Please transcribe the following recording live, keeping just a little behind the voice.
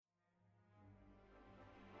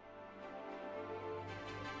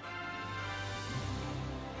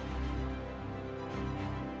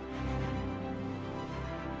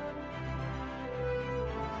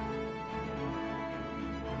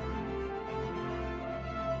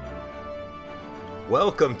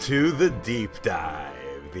Welcome to The Deep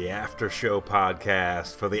Dive, the after show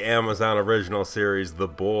podcast for the Amazon original series, The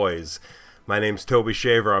Boys. My name's Toby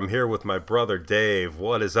Shaver. I'm here with my brother, Dave.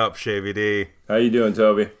 What is up, Shavy D? How you doing,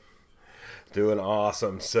 Toby? Doing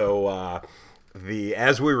awesome. So,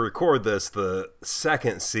 as we record this, the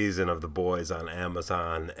second season of The Boys on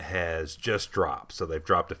Amazon has just dropped. So they've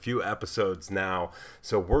dropped a few episodes now.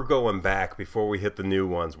 So we're going back before we hit the new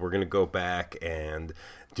ones. We're going to go back and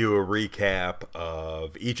do a recap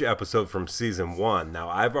of each episode from season one. Now,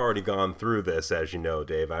 I've already gone through this, as you know,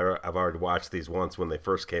 Dave. I've already watched these once when they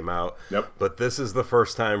first came out. Yep. But this is the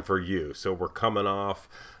first time for you. So we're coming off.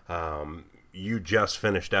 You just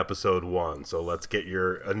finished episode one. So let's get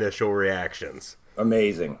your initial reactions.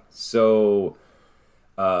 Amazing. So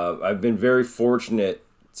I've been very fortunate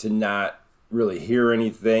to not really hear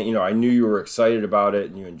anything. You know, I knew you were excited about it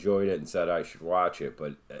and you enjoyed it and said I should watch it.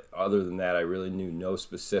 But other than that, I really knew no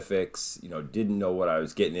specifics, didn't know what I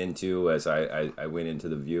was getting into as I went into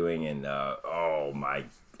the viewing. And, I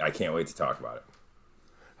can't wait to talk about it.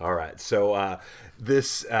 All right. So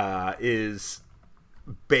this is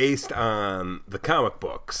based on the comic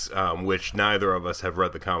books, which neither of us have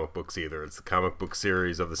read the comic books either. It's the comic book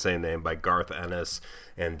series of the same name by Garth Ennis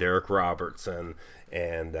and Derek Robertson.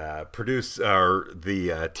 And the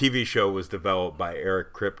TV show was developed by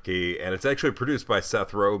Eric Kripke, and it's actually produced by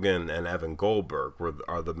Seth Rogen and Evan Goldberg,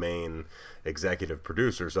 are the main executive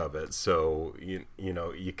producers of it. So you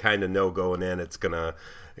kind of know going in it's gonna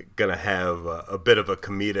have a bit of a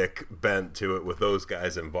comedic bent to it with those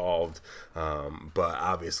guys involved. But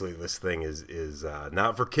obviously this thing is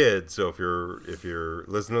not for kids. So if you're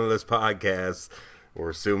listening to this podcast,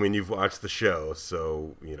 we're assuming you've watched the show.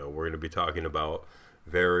 So we're going to be talking about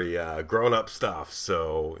very grown-up stuff.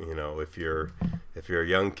 So if you're a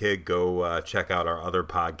young kid, go check out our other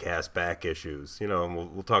podcast back issues. And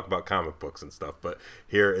we'll talk about comic books and stuff. But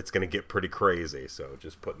here it's going to get pretty crazy. So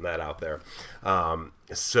just putting that out there.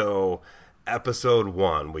 So episode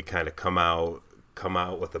one, we kind of come out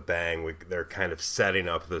with a bang. They're kind of setting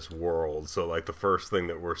up this world. So like the first thing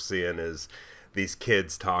that we're seeing is these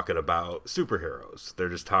kids talking about superheroes. They're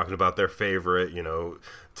just talking about their favorite,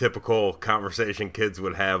 typical conversation kids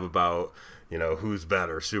would have about, who's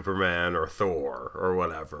better, Superman or Thor or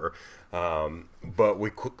whatever. But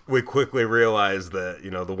we quickly realize that,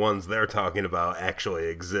 the ones they're talking about actually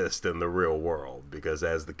exist in the real world, because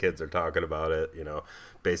as the kids are talking about it,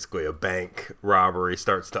 basically a bank robbery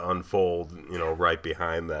starts to unfold, right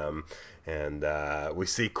behind them. And we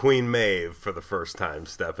see Queen Maeve for the first time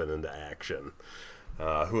stepping into action,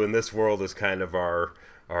 who in this world is kind of our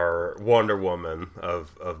Wonder Woman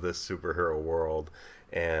of this superhero world.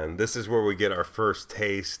 And this is where we get our first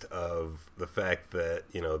taste of the fact that,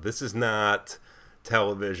 this is not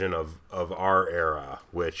television of our era,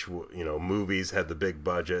 which, movies had the big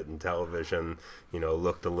budget and television,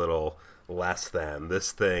 looked a little less than.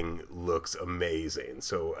 This thing looks amazing.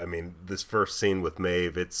 So, I mean, this first scene with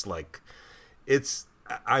Maeve,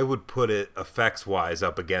 I would put it effects-wise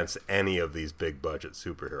up against any of these big-budget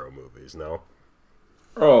superhero movies, no?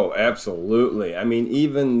 Oh, absolutely. I mean,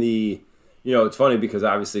 even it's funny because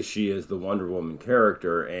obviously she is the Wonder Woman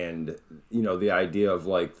character, and, the idea of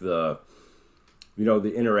like the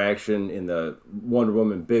interaction in the Wonder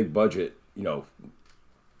Woman big-budget,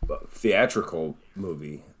 theatrical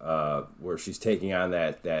movie where she's taking on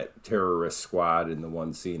that terrorist squad in the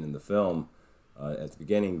one scene in the film at the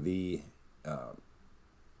beginning,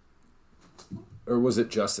 or was it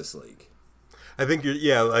Justice League? I think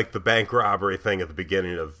like the bank robbery thing at the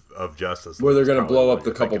beginning of Justice League, where they're going to blow up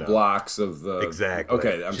the couple blocks of the... Exactly.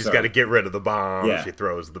 Okay, She's got to get rid of the bomb. Yeah. She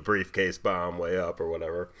throws the briefcase bomb way up or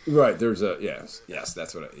whatever. Right, there's a... Yes,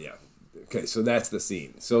 that's what yeah. Okay, so that's the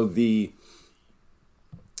scene. So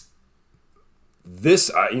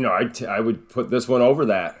I would put this one over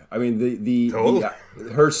that. I mean,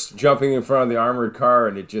 her jumping in front of the armored car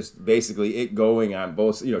and it just basically it going on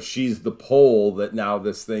both. She's the pole that now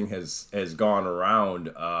this thing has gone around.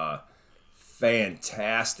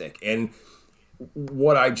 Fantastic. And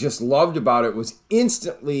what I just loved about it was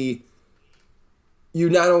instantly you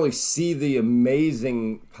not only see the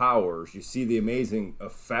amazing powers, you see the amazing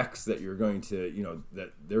effects that you're going to,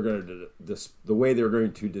 that they're going to, the way they're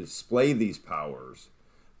going to display these powers,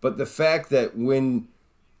 but the fact that when,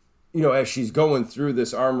 as she's going through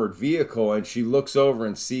this armored vehicle and she looks over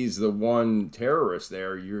and sees the one terrorist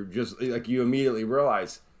there, you're just like, you immediately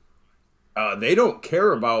realize they don't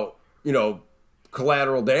care about,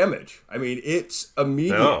 collateral damage. I mean, it's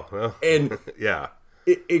immediate. No. And yeah.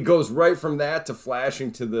 It goes right from that to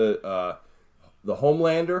flashing to the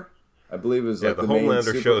Homelander. I believe it was Yeah, like the main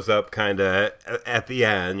Homelander shows up kind of at the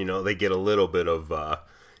end. You know, they get a little bit of,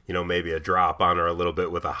 you know, maybe a drop on her a little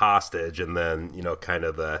bit with a hostage, and then, you know, kind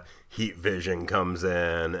of the heat vision comes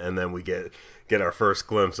in, and then we get our first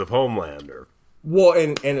glimpse of Homelander. Well,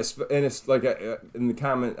 and it's like in the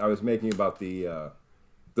comment I was making about the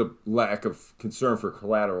lack of concern for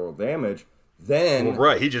collateral damage. Then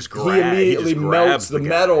right, he immediately melts the guy.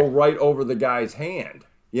 metal right over the guy's hand.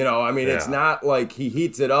 You know, I mean, Yeah. it's not like he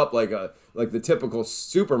heats it up like the typical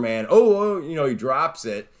Superman. Oh, you know, he drops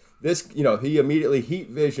it. This, you know, he immediately heat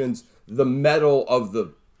visions the metal of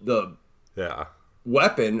the Yeah.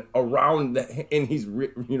 weapon around, and he's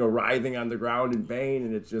writhing on the ground in pain,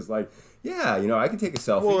 and it's just like, yeah, you know, I can take a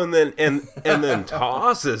selfie. Well, and then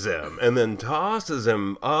tosses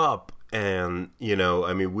him up, and you know,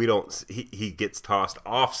 I mean, we don't. He gets tossed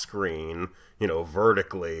off screen, you know,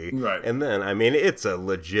 vertically, right? And then, I mean, it's a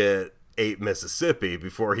legit 8 Mississippi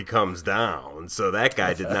before he comes down. So that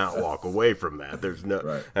guy did not walk away from that. There's no.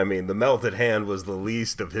 Right. I mean, the melted hand was the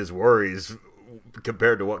least of his worries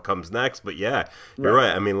compared to what comes next. But yeah, you're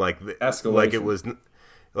right. I mean, like escalation. Like it was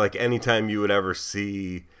like anytime you would ever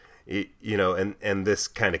see. You know, and this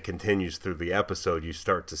kind of continues through the episode. You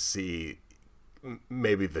start to see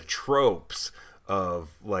maybe the tropes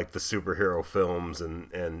of like the superhero films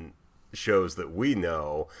and shows that we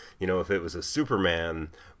know. You know, if it was a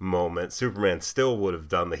Superman moment, Superman still would have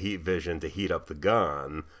done the heat vision to heat up the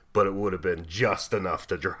gun, but it would have been just enough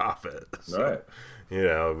to drop it. So, right. You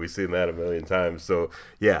know, we've seen that a million times. So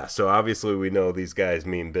yeah, so obviously we know these guys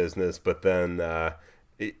mean business, but then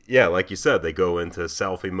yeah, like you said, they go into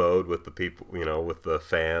selfie mode with the people, you know, with the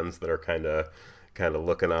fans that are kind of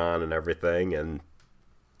looking on and everything, and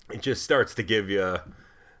it just starts to give you,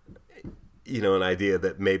 you know, an idea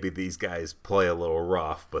that maybe these guys play a little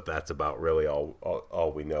rough, but that's about really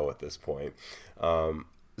all we know at this point.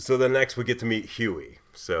 So then next we get to meet Huey.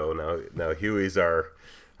 So now Huey's our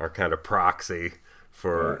kind of proxy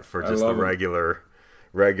for just the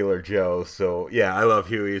regular Joe. So yeah, I love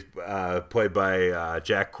Huey. Played by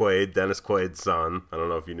Jack Quaid, Dennis Quaid's son. I don't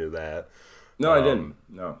know if you knew that. No, I didn't.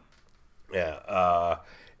 No. Yeah,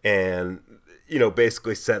 and you know,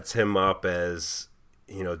 basically sets him up as,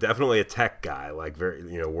 you know, definitely a tech guy. Like very,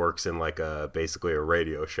 you know, works in like basically a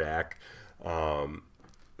Radio Shack,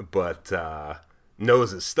 but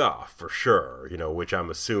knows his stuff for sure. You know, which I'm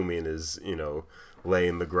assuming is, you know,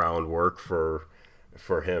 laying the groundwork for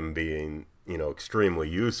him being, you know, extremely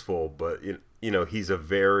useful. But you know, he's a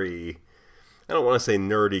very, I don't want to say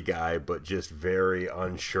nerdy guy, but just very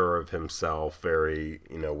unsure of himself. Very,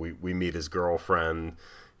 you know, we meet his girlfriend,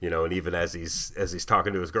 you know, and even as he's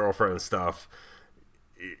talking to his girlfriend and stuff,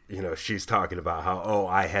 you know, she's talking about how, oh,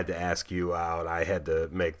 I had to ask you out, I had to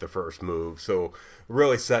make the first move. So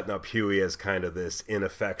really setting up Huey as kind of this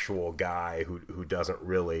ineffectual guy who doesn't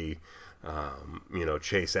really, you know,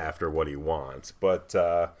 chase after what he wants, but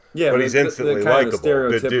yeah, but he's instantly likable,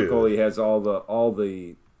 good dude. He has all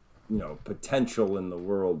the you know, potential in the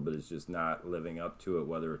world, but is just not living up to it,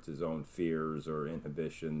 whether it's his own fears or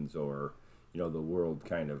inhibitions or, you know, the world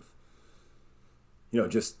kind of, you know,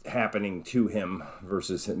 just happening to him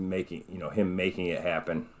versus him making it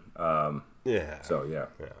happen. Yeah. So yeah.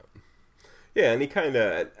 Yeah, and he kind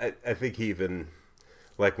of, I think he even,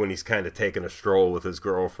 like when he's kind of taking a stroll with his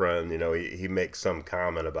girlfriend, you know, he makes some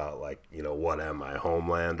comment about like, you know, what am I,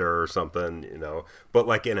 Homelander or something, you know, but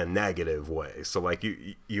like in a negative way. So like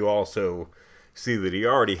you also see that he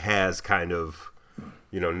already has kind of,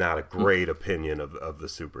 you know, not a great opinion of the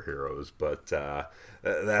superheroes, but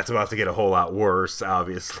that's about to get a whole lot worse,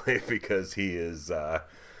 obviously, because he is,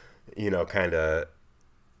 you know, kind of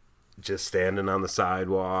just standing on the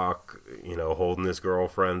sidewalk, you know, holding his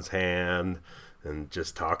girlfriend's hand and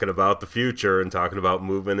just talking about the future and talking about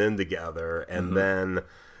moving in together. And then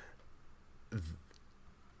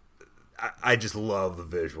I just love the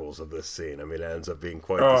visuals of this scene. I mean, it ends up being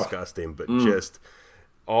quite disgusting, but just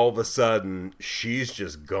all of a sudden she's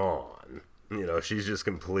just gone. You know, she's just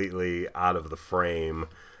completely out of the frame,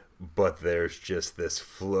 but there's just this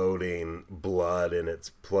floating blood in its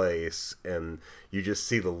place, and you just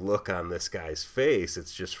see the look on this guy's face.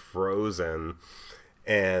 It's just frozen.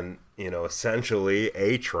 And, you know, essentially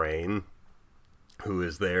A-Train, who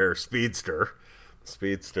is their speedster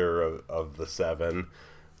of the seven,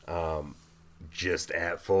 just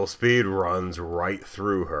at full speed runs right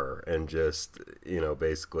through her and just, you know,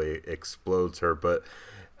 basically explodes her. But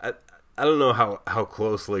I don't know how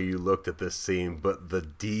closely you looked at this scene, but the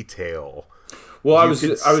detail. Well, I was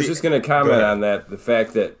just going to comment on that, the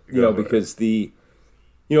fact that, you know, because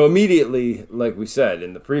you know, immediately, like we said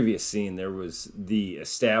in the previous scene, there was the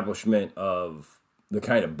establishment of the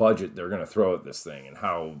kind of budget they're going to throw at this thing, and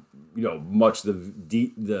how much the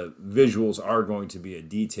visuals are going to be a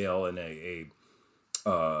detail and a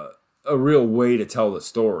real way to tell the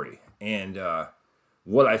story. And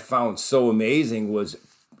what I found so amazing was,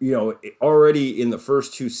 already in the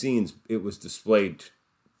first two scenes, it was displayed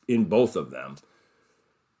in both of them.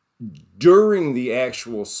 During the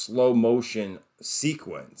actual slow motion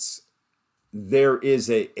sequence, there is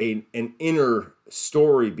an inner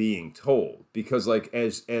story being told, because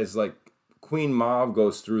as Queen Mauve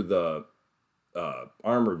goes through the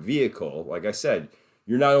armored vehicle, like I said,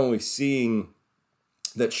 you're not only seeing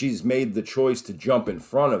that she's made the choice to jump in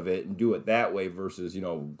front of it and do it that way versus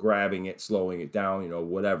grabbing it, slowing it down,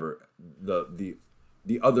 whatever the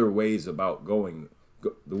other ways about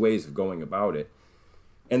the ways of going about it.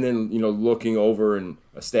 And then, looking over and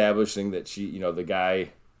establishing that she, the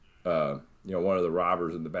guy, one of the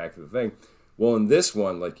robbers in the back of the thing. Well, in this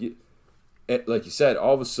one, like you said,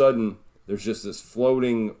 all of a sudden there's just this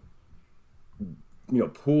floating,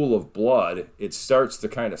 pool of blood. It starts to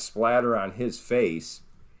kind of splatter on his face.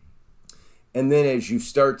 And then as you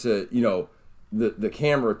start to, the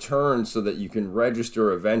camera turns so that you can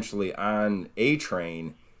register eventually on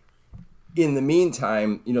A-Train. In the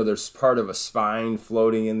meantime, there's part of a spine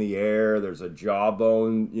floating in the air. There's a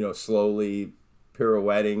jawbone, slowly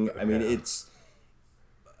pirouetting. I mean,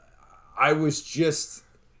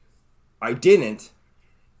 I didn't,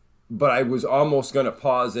 but I was almost going to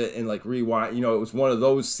pause it and rewind. It was one of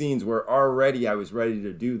those scenes where already I was ready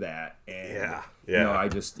to do that. And, I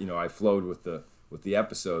just, I flowed with the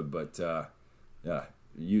episode, but,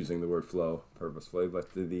 using the word flow purposefully,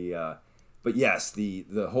 but yes,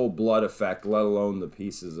 the whole blood effect, let alone the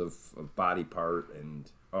pieces of body part,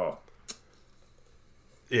 and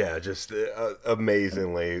yeah, just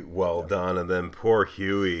amazingly well done. And then poor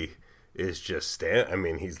Huey is just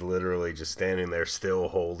he's literally just standing there, still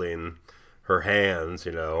holding her hands.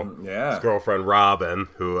 Yeah, his girlfriend Robin,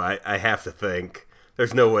 who I have to think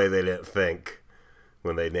there's no way they didn't think,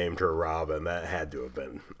 when they named her Robin, that had to have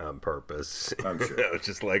been on purpose. I'm sure.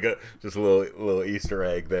 Just a little Easter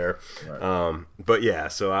egg there. Right. But yeah,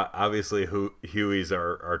 so obviously Huey's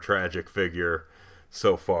our tragic figure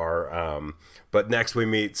so far. But next we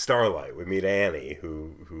meet Starlight. We meet Annie,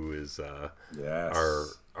 who is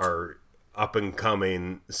our up and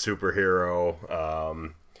coming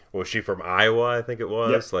superhero. Was she from Iowa? I think it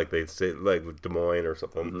was. Yep. Like they say, like Des Moines or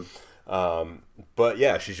something. Mm-hmm. But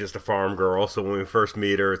yeah, she's just a farm girl. So when we first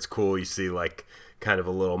meet her, it's cool. You see kind of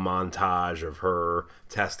a little montage of her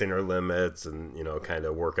testing her limits and, kind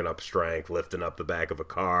of working up strength, lifting up the back of a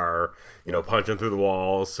car, punching through the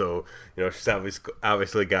walls. So, she's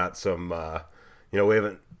obviously got some, we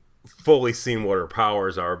haven't fully seen what her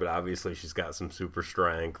powers are, but obviously she's got some super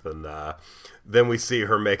strength. And then we see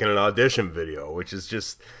her making an audition video, which is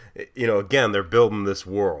just, again, they're building this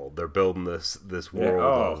world. They're building this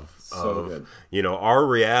world of our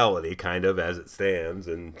reality kind of as it stands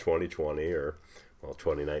in 2020 or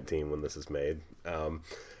 2019 when this is made.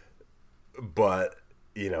 But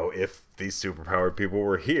if these superpowered people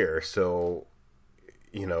were here, so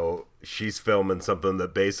she's filming something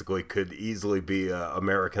that basically could easily be a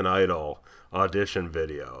American Idol audition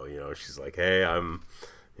video. She's like, hey, I'm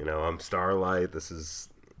Starlight. This is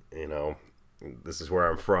where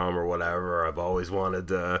I'm from or whatever. I've always wanted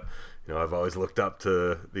to, I've always looked up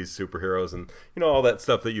to these superheroes and, all that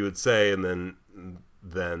stuff that you would say. And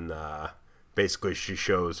then basically she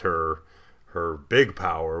shows her big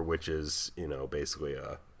power, which is, basically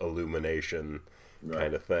a illumination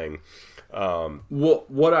kind of thing. So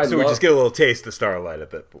we just get a little taste of Starlight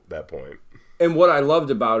at that point. And what I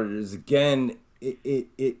loved about it is, again,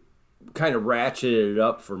 it kind of ratcheted it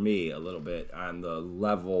up for me a little bit on the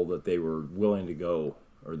level that they were willing to go,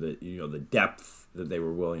 or the depth that they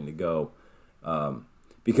were willing to go,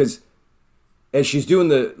 because as she's doing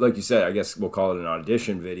like you said, I guess we'll call it an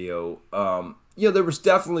audition video. There was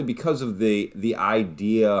definitely, because of the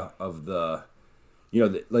idea of the.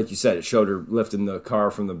 Like you said, it showed her lifting the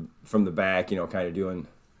car from the back, kind of doing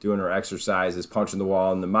her exercises, punching the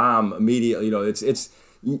wall, and the mom immediately, it's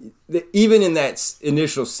even in that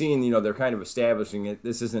initial scene, they're kind of establishing it.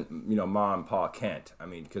 This isn't, Ma and Pa Kent. I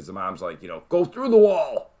mean, because the mom's like, go through the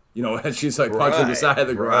wall, and she's like punching the side of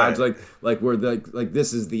the garage, like where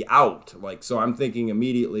this is the out. So I'm thinking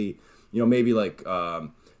immediately, maybe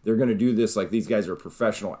they're gonna do this like these guys are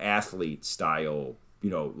professional athlete style,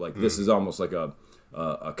 this is almost like a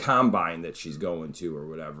combine that she's going to or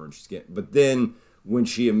whatever, and but then when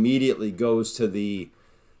she immediately goes to the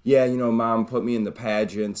Mom put me in the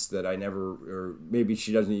pageants that I never, or maybe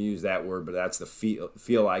she doesn't use that word, but that's the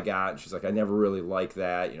feel I got. And she's like, I never really liked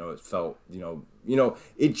that, it felt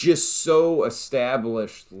it just so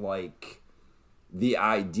established like the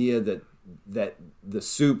idea that the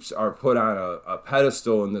Supes are put on a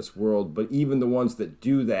pedestal in this world, but even the ones that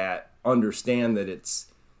do that understand that it's,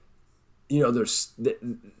 it's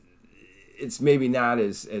maybe not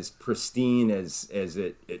as pristine as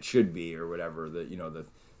it should be or whatever. I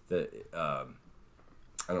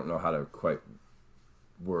don't know how to quite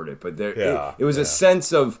word it, but it was a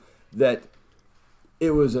sense of that.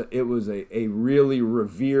 It was a really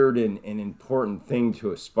revered and important thing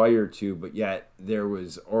to aspire to, but yet there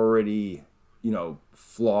was already,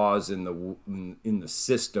 flaws in the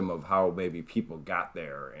system of how maybe people got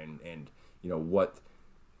there and what,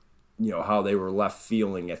 how they were left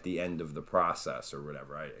feeling at the end of the process or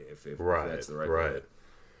whatever. If that's the right way.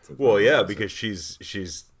 Well, yeah, because she's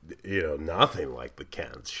nothing like the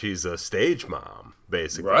Kents. She's a stage mom,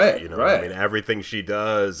 basically. Right. I mean, everything she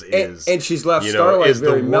does is, and she's left Starlight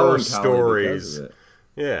very melancholy stories. Because of it.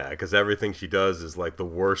 Yeah, because everything she does is like the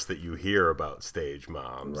worst that you hear about stage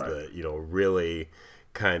moms. Right. That really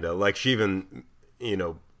kind of like she even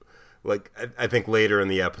like I think later in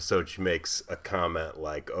the episode she makes a comment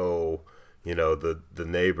like, oh, the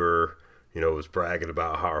neighbor was bragging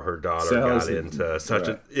about how her daughter got into such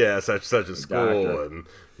a school, doctor. And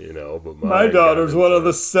but my daughter's one of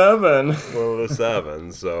the 7. One of the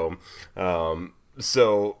 7. So,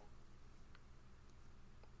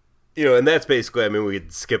 and that's basically. I mean, we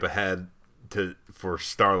could skip ahead for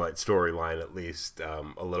Starlight's storyline at least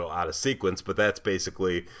a little out of sequence, but that's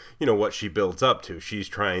basically what she builds up to. She's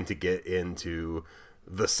trying to get into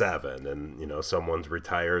the 7, and someone's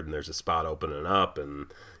retired, and there's a spot opening up, and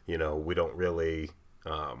we don't really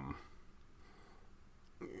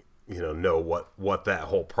know what that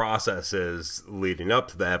whole process is leading up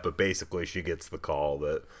to that, but basically she gets the call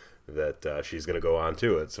that she's going to go on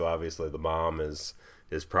to it. So obviously the mom is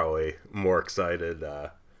probably more excited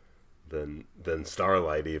than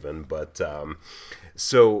Starlight even, but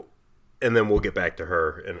so, and then we'll get back to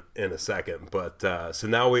her in a second. But so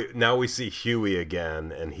now we see Huey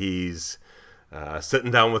again, and he's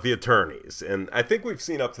sitting down with the attorneys, and I think we've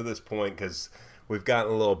seen up to this point because we've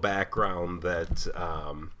gotten a little background that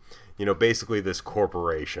basically this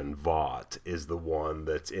corporation Vought is the one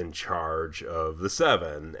that's in charge of the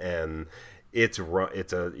 7, and it's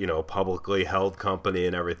a publicly held company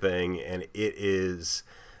and everything, and it is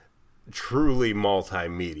truly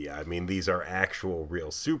multimedia. I mean, these are actual real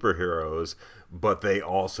superheroes, but they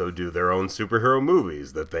also do their own superhero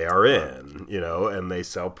movies that they are in, and they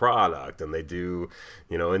sell product, and they do,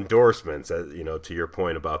 endorsements. To your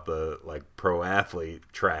point about the like pro athlete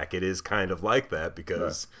track, it is kind of like that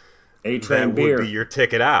because A-Train that beer would be your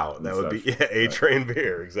ticket out. That would be A-Train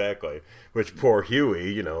beer, exactly. Which poor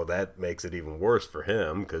Huey, that makes it even worse for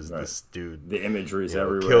him because this dude, the imagery is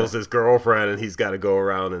everywhere, kills his girlfriend, and he's got to go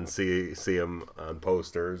around and see him on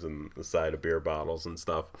posters and the side of beer bottles and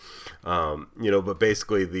stuff. But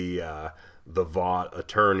basically the Vought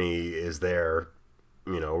attorney is there,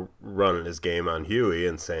 running his game on Huey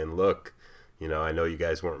and saying, look, I know you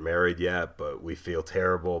guys weren't married yet, but we feel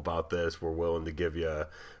terrible about this. We're willing to give you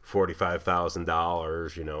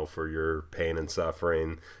 $45,000, for your pain and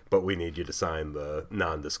suffering, but we need you to sign the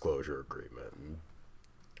non-disclosure agreement.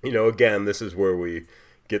 And, again, this is where we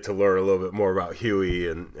get to learn a little bit more about Huey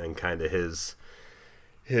and kind of his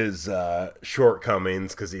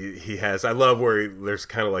shortcomings, because he has. I love where there's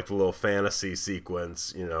kind of like the little fantasy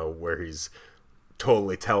sequence, where he's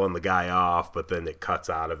totally telling the guy off, but then it cuts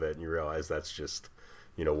out of it and you realize that's just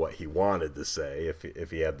what he wanted to say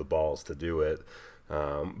if he had the balls to do it,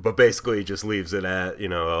 but basically he just leaves it at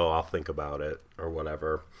I'll think about it or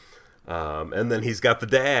whatever, and then he's got the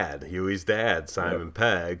dad, Huey's dad, Simon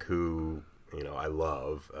Pegg, who I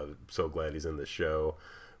love. I'm so glad he's in the show,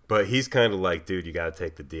 but he's kind of like, dude, you got to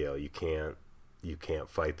take the deal. You can't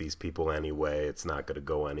fight these people anyway. It's not going to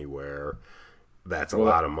go anywhere. That's a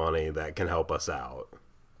lot of money that can help us out.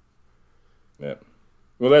 Yeah.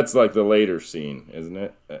 Well, that's like the later scene, isn't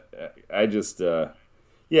it? I just, because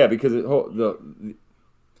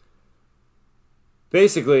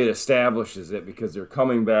basically it establishes it because they're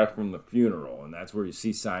coming back from the funeral, and that's where you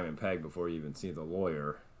see Simon Pegg before you even see the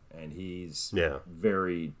lawyer, and he's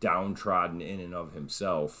very downtrodden in and of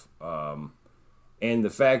himself. And the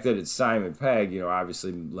fact that it's Simon Pegg,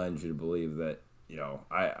 obviously lends you to believe that,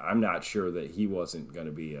 I'm not sure that he wasn't going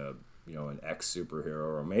to be an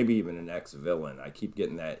ex-superhero or maybe even an ex-villain. I keep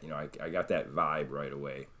getting that, I got that vibe right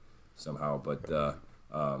away somehow. But then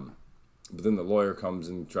the lawyer comes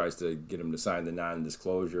and tries to get him to sign the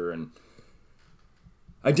non-disclosure. And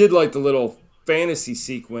I did like the little fantasy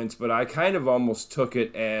sequence, but I kind of almost took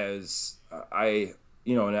it as I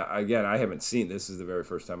and again, I haven't seen, this is the very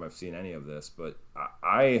first time I've seen any of this, but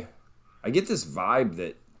I get this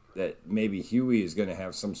vibe that maybe Huey is going to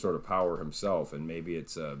have some sort of power himself, and maybe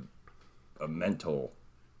it's a mental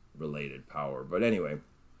related power. But anyway.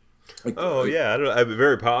 Oh yeah, I don't know.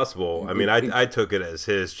 Very possible. I mean, I took it as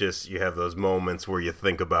his. Just you have those moments where you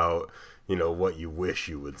think about, what you wish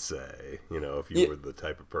you would say. If you were the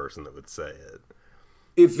type of person that would say it.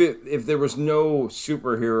 If there was no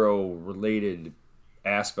superhero related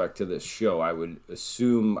aspect to this show, I would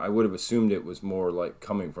have assumed it was more like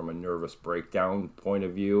coming from a nervous breakdown point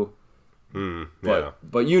of view. Yeah.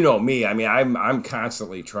 But you know me. I mean, I'm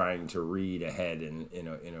constantly trying to read ahead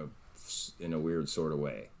in a weird sort of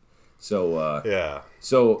way. So yeah.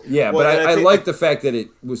 So yeah, well, but I like the fact that it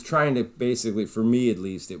was trying to basically, for me at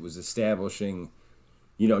least, it was establishing,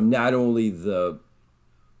 not only the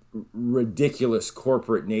ridiculous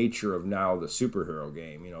corporate nature of now the superhero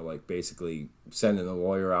game, like basically sending the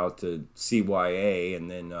lawyer out to CYA, and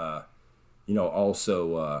then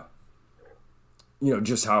also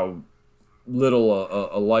just how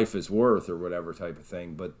little a life is worth or whatever type of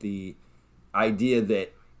thing, but the idea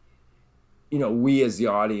that we as the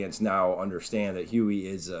audience now understand that Huey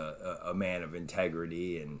is a man of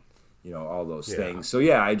integrity and, all those things. So,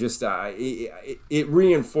 yeah, I just, it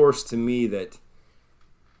reinforced to me that,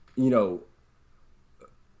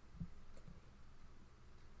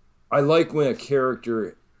 I like when a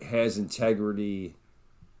character has integrity,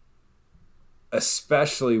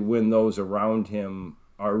 especially when those around him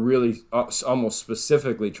are really almost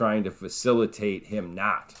specifically trying to facilitate him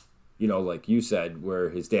not. Like you said, where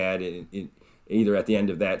his dad, either at the end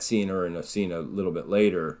of that scene or in a scene a little bit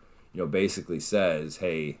later, basically says,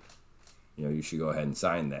 hey, you should go ahead and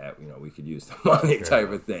sign that. We could use the money type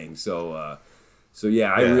of thing. So,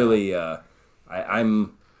 yeah, I really,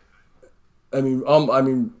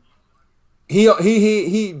 he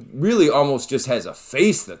really almost just has a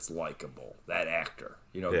face that's likable, that actor.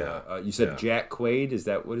 You said Jack Quaid. Is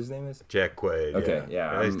that what his name is? Jack Quaid. Okay,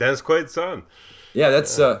 yeah. He's Dennis Quaid's son. Yeah,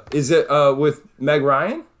 that's, is it with Meg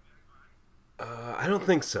Ryan? I don't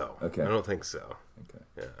think so. Okay. I don't think so. Okay.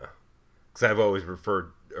 Yeah. Because I've always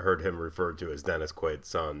heard him referred to as Dennis Quaid's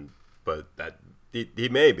son, but that he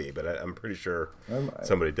may be, but I'm pretty sure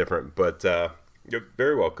somebody different. But it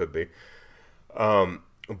very well could be.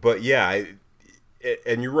 But yeah,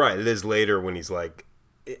 and you're right. It is later when he's like,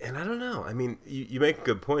 and I don't know. I mean, you make a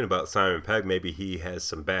good point about Simon Pegg. Maybe he has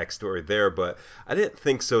some backstory there, but I didn't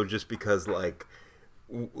think so. Just because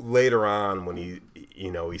later on when he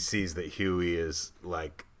sees that Huey is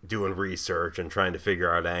like doing research and trying to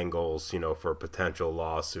figure out angles, for a potential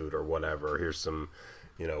lawsuit or whatever. Here's some,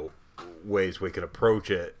 ways we can approach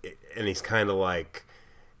it. And he's kind of like,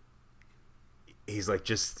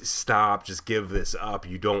 just stop, just give this up.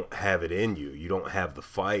 You don't have it in you. You don't have the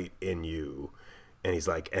fight in you. And he's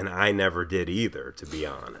like, and I never did either, to be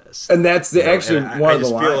honest. And that's one of the lines. I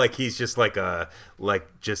just feel like he's just like a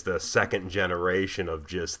second generation of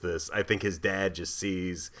just this. I think his dad just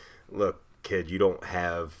sees, look, kid, you don't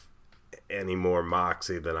have any more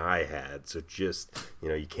moxie than I had, so just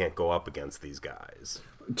you can't go up against these guys.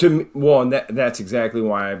 And that's exactly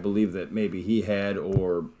why I believe that maybe he had,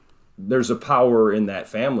 or there's a power in that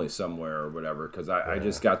family somewhere or whatever, because I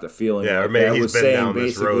just got the feeling or maybe he's was been saying down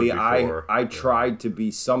this road before. I tried to be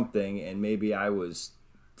something, and maybe I was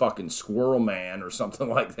fucking Squirrel Man or something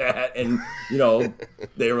like that, and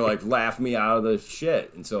they were like, laugh me out of the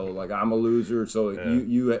shit, and so like, I'm a loser, so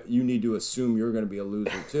you need to assume you're going to be a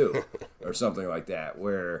loser too, or something like that,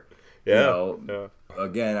 where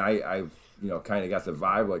again, I kind of got the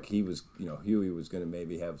vibe like he was, Huey was going to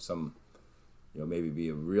maybe have some, maybe be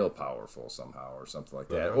a real powerful somehow or something like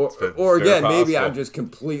that. Or again, maybe I'm just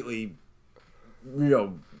completely,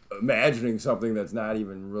 imagining something that's not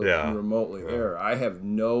even really remotely there. I have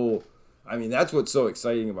that's what's so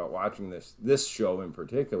exciting about watching this show in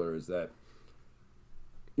particular, is that,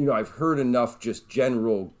 I've heard enough just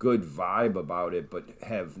general good vibe about it, but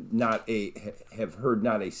have heard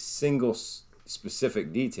not a single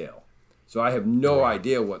specific detail. So I have no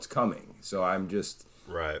idea what's coming. So I'm just,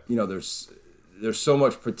 right. There's so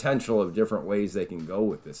much potential of different ways they can go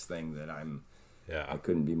with this thing that I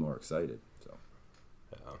couldn't be more excited.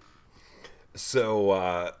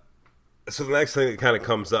 So the next thing that kind of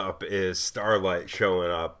comes up is Starlight showing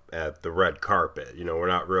up at the red carpet. We're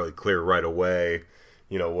not really clear right away,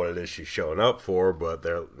 what it is she's showing up for, but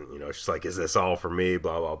they're, she's like, is this all for me?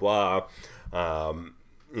 Blah, blah, blah.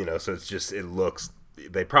 So it's just, it looks,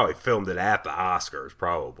 they probably filmed it at the Oscars,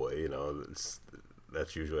 probably,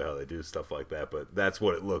 that's usually how they do stuff like that, but that's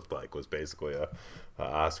what it looked like, was basically a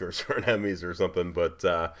Oscars or an Emmys or something. But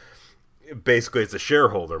basically it's a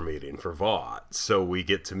shareholder meeting for Vought. So we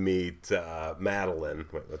get to meet Madeline.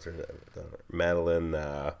 What's her name? Madeline.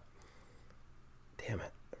 Damn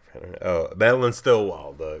it. Oh, Madeline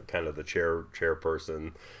Stillwell, the kind of the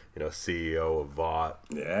chairperson, CEO of Vought.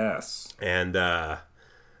 Yes. And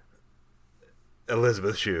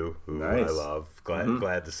Elizabeth Shue, who nice. I love.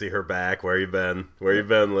 Glad to see her back. Where you been? Where you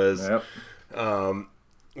been, Liz? Yep.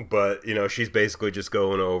 But she's basically just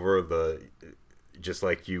going over just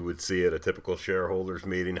like you would see at a typical shareholders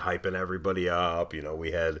meeting, hyping everybody up.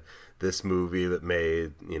 We had this movie that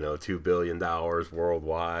made $2 billion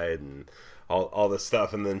worldwide, and all this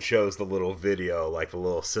stuff, and then shows the little video, like the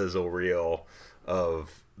little sizzle reel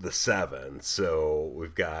of the seven. So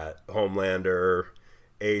we've got Homelander,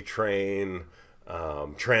 A-Train,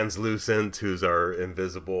 Translucent, who's our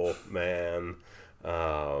invisible man,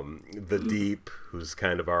 the Deep, who's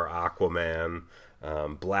kind of our Aquaman,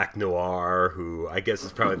 Black Noir, who I guess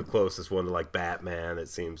is probably the closest one to like Batman, it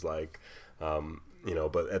seems like,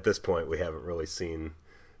 but at this point we haven't really seen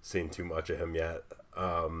too much of him yet.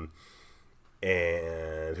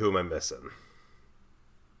 And who am I missing?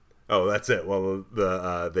 Oh, that's it. Well,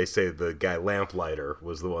 they say the guy Lamplighter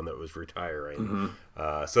was the one that was retiring.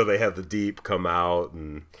 So they have the Deep come out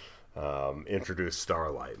and introduce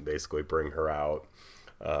Starlight and basically bring her out.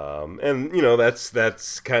 And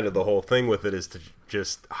that's kind of the whole thing with it, is to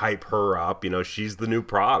just hype her up. She's the new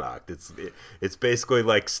product. It's basically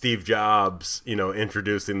like Steve Jobs,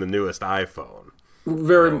 introducing the newest iPhone.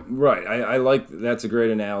 Very right. I like, that's a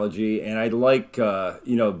great analogy, and I like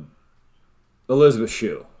Elizabeth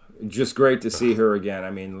Shue. Just great to see her again.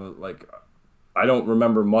 I mean, like, I don't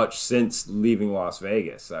remember much since leaving Las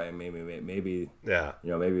Vegas. Maybe yeah,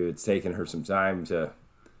 maybe it's taken her some time to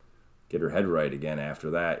get her head right again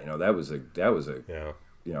after that. That was a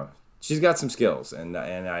yeah. She's got some skills, and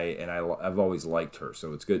I've always liked her.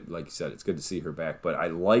 So it's good, like you said, it's good to see her back. But I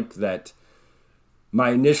like that.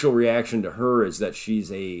 My initial reaction to her is that she's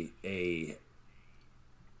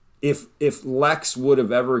if Lex would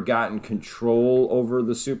have ever gotten control over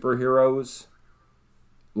the superheroes,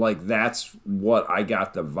 like, that's what I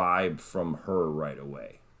got the vibe from her right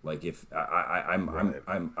away. Like, if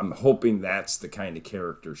I'm hoping that's the kind of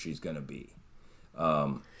character she's gonna be.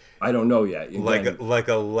 I don't know yet. Again, like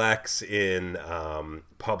a Lex in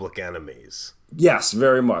Public Enemies. Yes,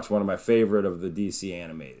 very much. One of my favorite of the DC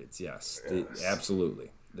animated. Yes.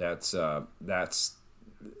 Absolutely. That's I'm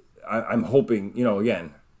hoping,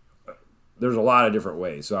 again, there's a lot of different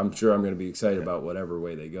ways, so I'm sure I'm going to be excited about whatever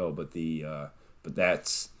way they go, but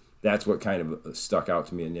that's what kind of stuck out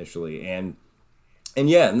to me initially. And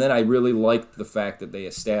then I really liked the fact that they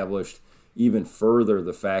established even further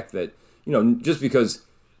the fact that, just because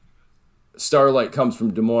Starlight comes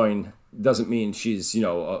from Des Moines doesn't mean she's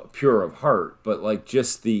pure of heart, but like,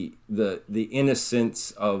 just the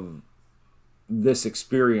innocence of this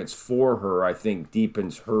experience for her, I think,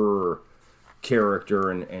 deepens her character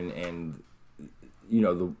and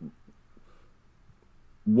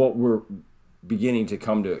what we're beginning to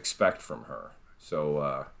come to expect from her.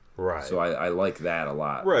 So right. So I like that a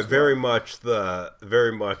lot. Right. Well. Very much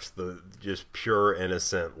the just pure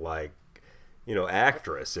innocent, like,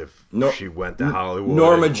 actress, if she went to Hollywood.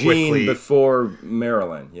 Norma Jean before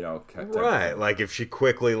Marilyn, right. Like, if she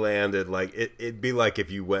quickly landed, like, it'd be like if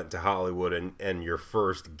you went to Hollywood and your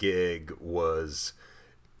first gig was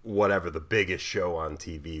whatever the biggest show on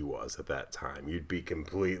TV was at that time. You'd be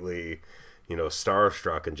completely,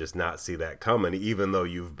 starstruck and just not see that coming, even though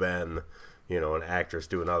you've been, an actress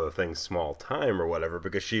doing other things small time or whatever,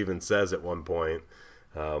 because she even says at one point,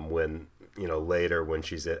 when later when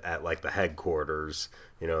she's at like the headquarters,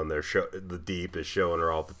 and the Deep is showing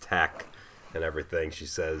her all the tech and everything, she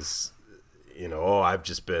says, I've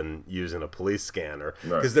just been using a police scanner,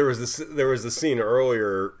 because there was the scene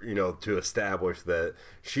earlier, to establish that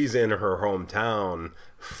she's in her hometown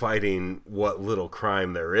fighting what little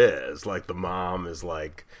crime there is. Like, the mom is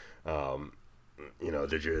like, did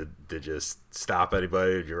you stop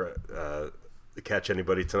anybody? Did you catch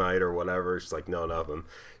anybody tonight or whatever? She's like, no, nothing.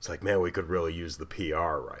 It's like, man, we could really use the PR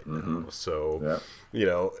right now. So,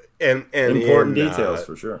 and important details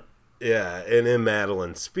for sure. Yeah, and in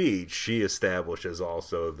Madeline's speech, she establishes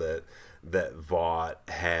also that Vought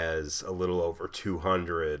has a little over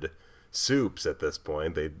 200 soups at this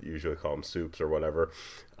point. They usually call them soups or whatever.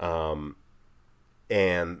 And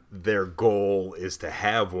their goal is to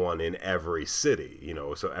have one in every city,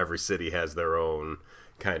 so every city has their own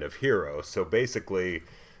kind of hero. So basically,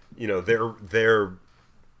 they're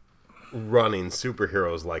running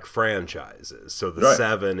superheroes like franchises. So the Right.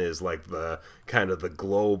 Seven is like the kind of the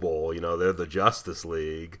global, they're the Justice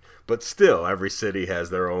League, but still every city has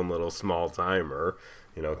their own little small timer,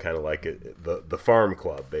 kind of like the Farm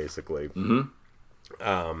Club basically.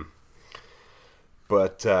 Mm-hmm.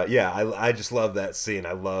 But yeah, I just love that scene.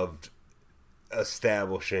 I loved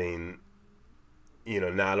establishing,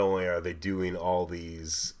 not only are they doing all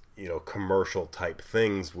these, commercial type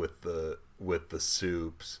things with the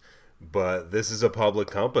soups, but this is a public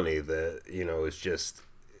company that,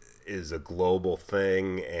 is a global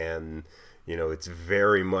thing, and, it's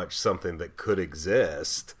very much something that could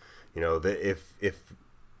exist. That if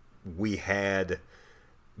we had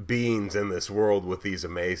beings in this world with these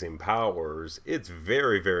amazing powers, it's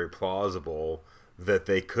very, very plausible that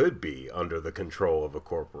they could be under the control of a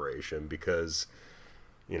corporation, because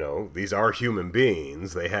these are human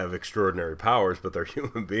beings. They have extraordinary powers, but they're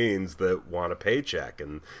human beings that want a paycheck,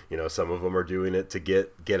 and some of them are doing it to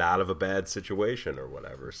get out of a bad situation or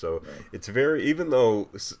whatever. So right. It's very, even though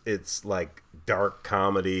it's like dark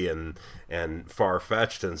comedy and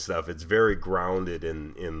far-fetched and stuff, it's very grounded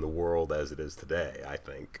in the world as it is today, I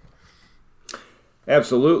think.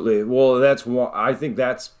 Absolutely. Well, I think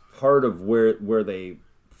that's part of where they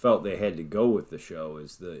felt they had to go with the show,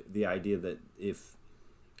 is the idea that if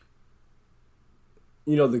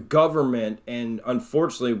the government, and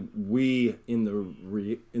unfortunately we in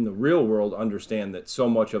the real world understand that so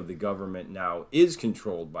much of the government now is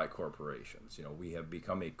controlled by corporations. We have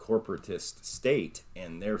become a corporatist state,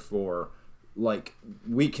 and therefore, like,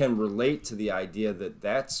 we can relate to the idea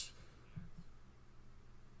that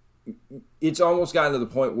it's almost gotten to the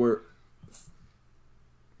point where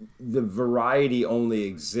the variety only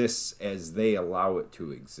exists as they allow it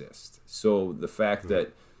to exist. So the fact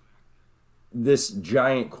that this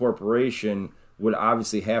giant corporation would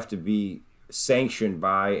obviously have to be sanctioned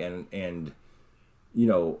by and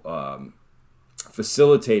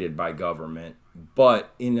facilitated by government,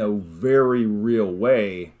 but in a very real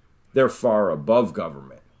way, they're far above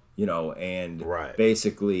government, and right.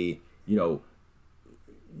 Basically,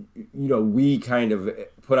 we kind of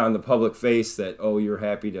put on the public face that, oh, we're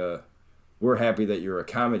happy that you're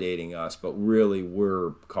accommodating us, but really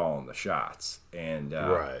we're calling the shots. And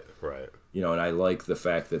right. And I like the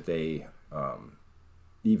fact that they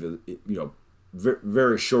even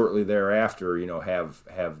very shortly thereafter,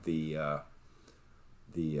 have the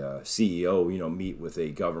CEO, meet with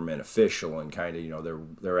a government official, and kind of,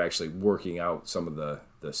 they're actually working out some of the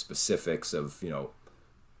specifics of,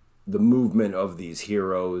 the movement of these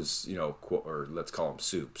heroes, or let's call them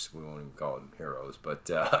soups. We won't even call them heroes, but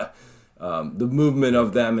the movement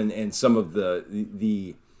of them and some of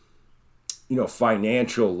the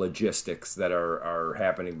financial logistics that are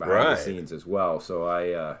happening behind the scenes as well. So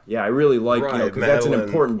I really like, because that's an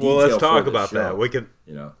important detail. Well, let's talk about show. that. We can,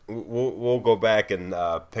 we'll go back and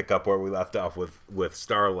pick up where we left off with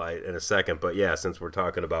Starlight in a second. But yeah, since we're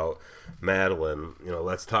talking about Madeline,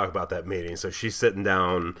 let's talk about that meeting. So she's sitting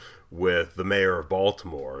down with the mayor of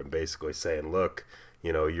Baltimore and basically saying, look,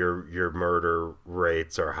 your murder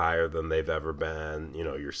rates are higher than they've ever been.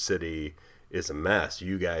 Your city is a mess.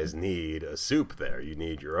 You guys need a soup there. You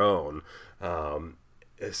need your own.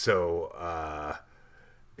 So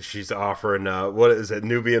she's offering, what is it,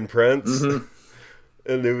 Nubian Prince? Mm-hmm.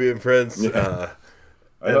 A Nubian Prince. Yeah.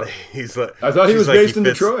 He's like, I thought he was based in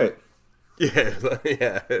Detroit. Yeah,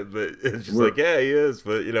 yeah. But it's just like, yeah, he is.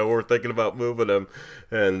 But, we're thinking about moving him.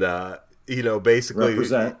 And, basically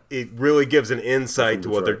it really gives an insight to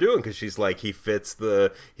what they're doing, because she's like, he fits your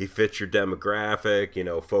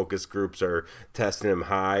demographic. Focus groups are testing him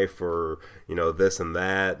high for this and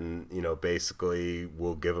that, and basically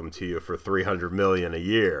we'll give him to you for $300 million a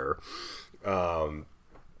year.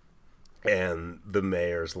 And the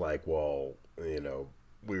mayor's like, well,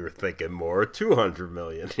 we were thinking more, $200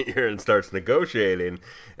 million a year, and starts negotiating.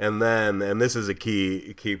 And then, and this is a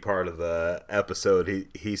key part of the episode,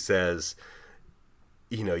 he says,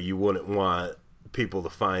 you wouldn't want people to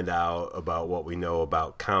find out about what we know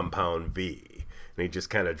about Compound V. And he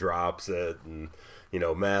just kind of drops it, and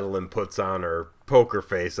Madeline puts on her poker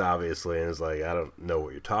face, obviously, and is like, I don't know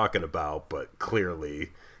what you're talking about, but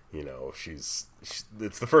clearly, it's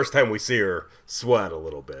the first time we see her sweat a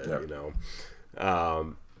little bit,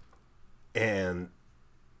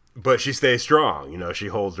 but she stays strong. She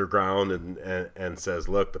holds her ground and says,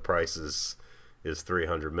 look, the price is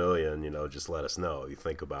 $300 million, just let us know. You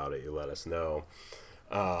think about it, you let us know.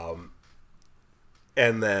 And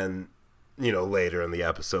then, later in the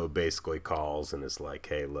episode basically calls and is like,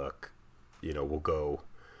 hey, look, we'll go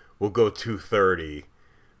 230.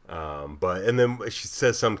 But and then she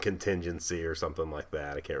says some contingency or something like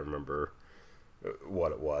that. I can't remember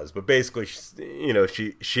what it was, but basically,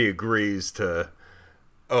 she agrees to.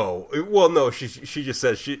 Oh well, no, she just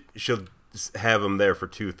says she'll have him there for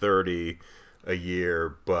 $230 a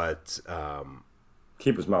year, but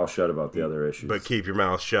keep his mouth shut about the other issues. But keep your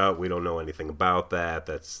mouth shut. We don't know anything about that.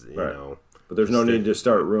 That's right. But there's no need to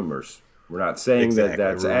start rumors. We're not saying that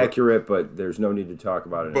that's accurate, but there's no need to talk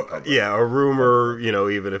about it in public. Yeah, a rumor,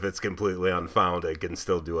 even if it's completely unfounded, can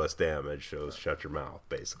still do us damage. So shut your mouth,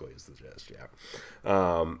 basically, is the gist, yeah.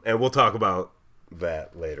 And we'll talk about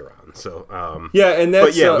that later on. So, and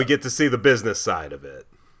that's... But, we get to see the business side of it.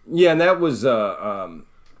 Yeah, and that was an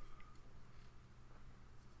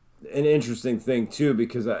interesting thing, too,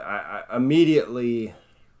 because I immediately...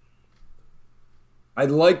 I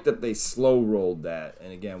like that they slow rolled that,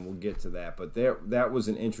 and again, we'll get to that. But that was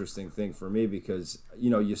an interesting thing for me because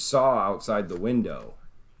you saw outside the window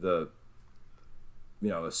the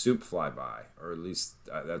soup fly by, or at least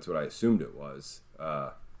that's what I assumed it was.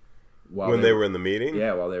 When they were in the meeting,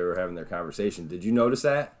 yeah, while they were having their conversation. Did you notice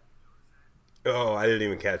that? Oh, I didn't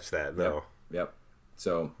even catch that. No. Yep.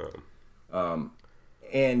 So,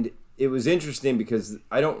 and it was interesting because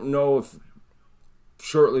I don't know if.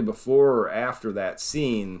 Shortly before or after that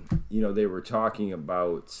scene, they were talking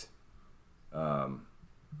about. Well,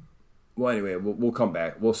 anyway, we'll come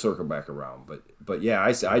back. We'll circle back around. But yeah,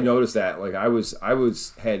 I noticed that. Like I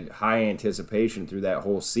had high anticipation through that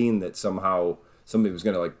whole scene that somehow somebody was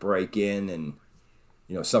going to like break in and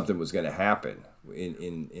something was going to happen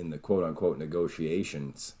in the quote unquote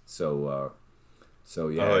negotiations. So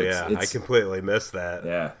yeah. Oh yeah, I completely missed that.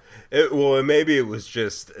 Yeah. And maybe it was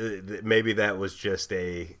just maybe that was just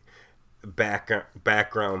a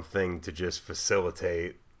background thing to just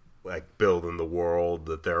facilitate like building the world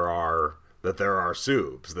that there are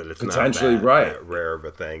soups, that it's potentially not that rare of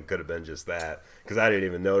a thing. Could have been just that because I didn't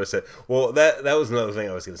even notice it. Well, that was another thing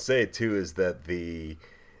I was going to say too, is that the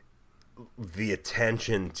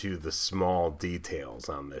attention to the small details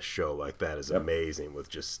on this show like that is amazing, with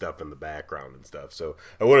just stuff in the background and stuff. So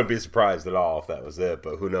I wouldn't be surprised at all if that was it,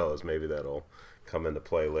 but who knows, maybe that'll come into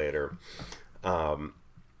play later. So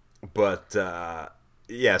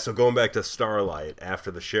going back to Starlight,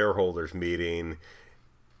 after the shareholders meeting,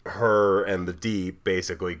 her and the Deep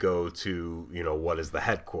basically go to what is the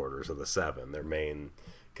headquarters of the Seven, their main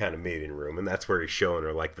kind of meeting room, and that's where he's showing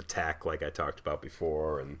her like the tech like I talked about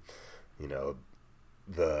before, and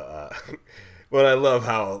when I love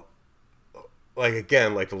how, like,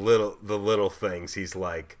 again, like the little things, he's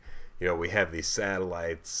like, we have these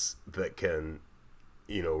satellites that can,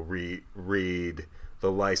 read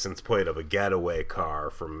the license plate of a getaway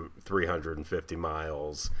car from 350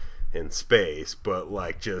 miles in space, but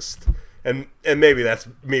like just, and maybe that's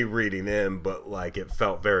me reading in, but like it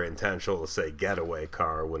felt very intentional to say getaway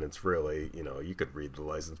car when it's really, you could read the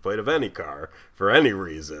license plate of any car for any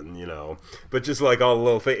reason, but just like all the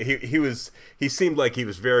little things, he seemed like he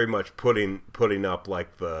was very much putting up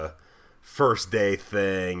like the first day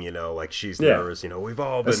thing, like she's nervous, we've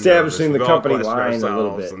all been establishing nervous, the company line a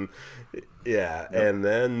little bit. And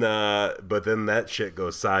then but then that shit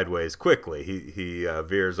goes sideways quickly. He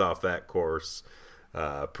veers off that course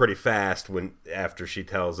pretty fast after she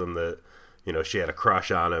tells him that she had a crush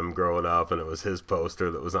on him growing up and it was his poster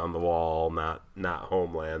that was on the wall, not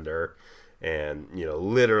Homelander. And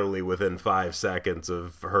literally within 5 seconds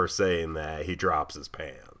of her saying that, he drops his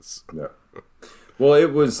pants. Yeah. Well,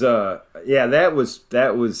 it was that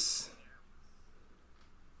was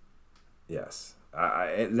yes.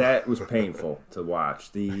 That was painful to watch.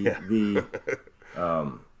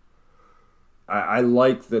 I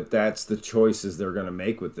like that that's the choices they're going to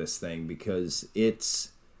make with this thing, because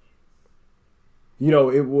it's,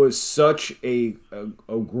 it was such a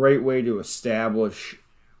great way to establish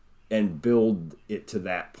and build it to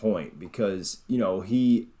that point, because,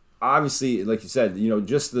 he obviously, like you said,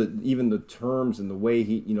 just even the terms and the way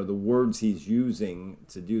he, the words he's using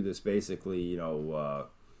to do this basically,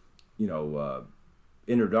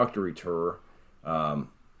 introductory tour,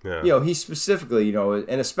 he specifically,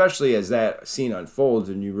 and especially as that scene unfolds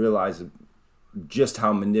and you realize just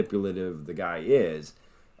how manipulative the guy is,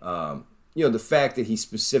 the fact that he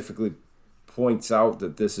specifically points out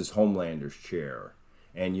that this is Homelander's chair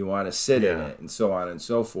and you want to sit in it and so on and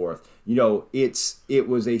so forth. It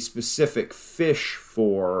was a specific fish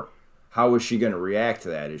for how is she going to react to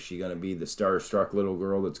that? Is she going to be the starstruck little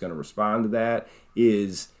girl that's going to respond to that?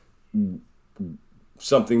 Is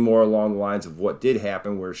something more along the lines of what did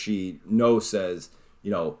happen, where she says,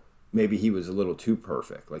 maybe he was a little too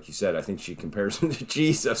perfect. Like you said, I think she compares him to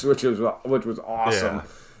Jesus, which was awesome.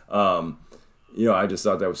 I just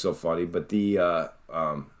thought that was so funny. But the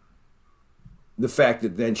fact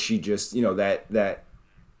that then she just, that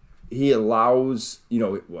he allows,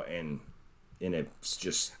 and it's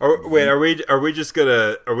just. Wait, are we just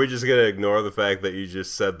gonna ignore the fact that you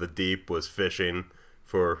just said the Deep was fishing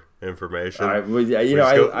for information? I leave him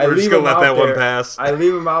let that one pass. I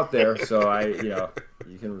leave him out there, so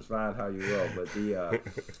you can respond how you will. But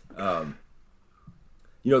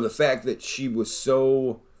the fact that she was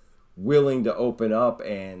so willing to open up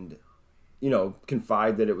and,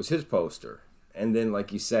 confide that it was his poster, and then,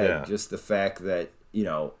 like you said, just the fact that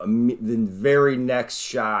the very next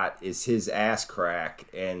shot is his ass crack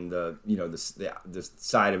and the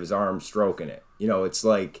side of his arm stroking it. It's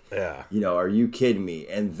like, are you kidding me?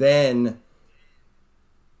 And then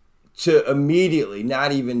to immediately,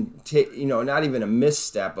 not even a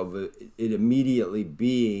misstep of it immediately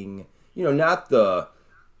being, not the,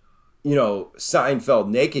 Seinfeld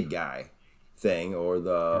naked guy thing or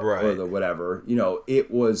the whatever. It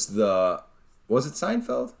was it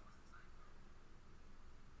Seinfeld?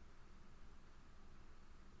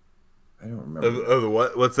 I don't remember.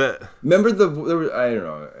 What's that? Remember I don't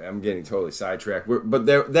know. I'm getting totally sidetracked. But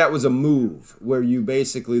that was a move where you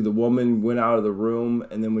basically, the woman went out of the room,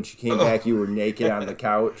 and then when she came back, you were naked on the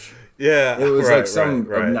couch. Yeah, it was like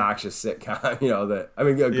some obnoxious sitcom. A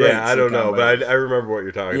great sitcom. I don't know, but I remember what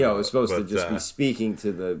you're talking about. It was supposed to just be speaking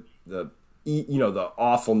to the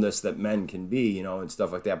awfulness that men can be, and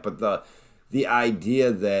stuff like that. But the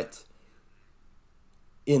idea that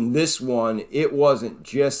in this one, it wasn't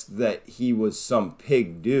just that he was some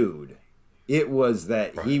pig dude. It was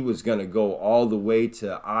that he was going to go all the way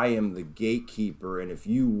to, I am the gatekeeper, and if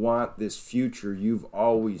you want this future you've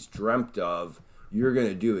always dreamt of, you're going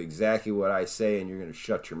to do exactly what I say, and you're going to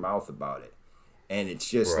shut your mouth about it. And it's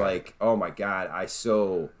just like, oh my God, I just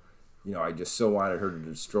so wanted her to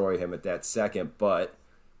destroy him at that second, but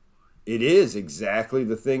it is exactly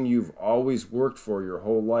the thing you've always worked for your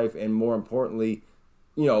whole life, and more importantly,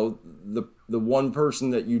 the one person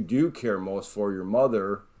that you do care most for, your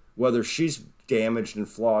mother, whether she's damaged and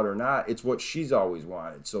flawed or not, it's what she's always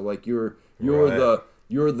wanted. So like you're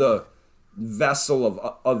the vessel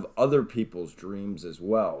of other people's dreams as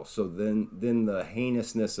well. So then the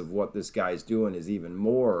heinousness of what this guy's doing is even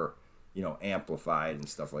more, amplified and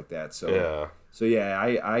stuff like that. So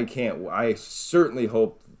I certainly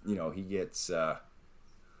hope he gets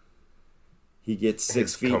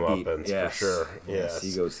 6 feet deep. Yes, for sure. Yes,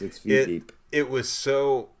 he goes 6 feet deep. It was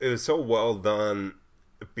so well done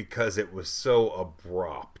because it was so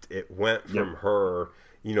abrupt. It went from her,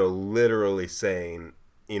 literally saying,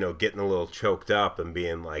 getting a little choked up and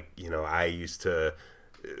being like, I used to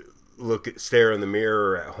stare in the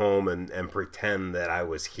mirror at home and pretend that I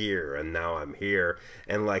was here, and now I'm here,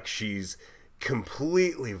 and like she's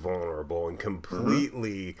completely vulnerable and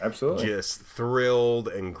completely just thrilled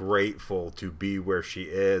and grateful to be where she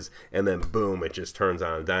is, and then boom, it just turns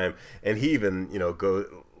on a dime. And he even go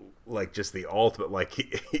like just the ultimate, like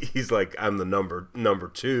he's like, I'm the number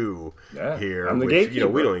two here, I'm the gatekeeper.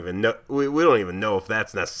 We don't even know if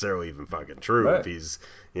that's necessarily even fucking true, if he's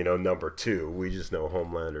number two. We just know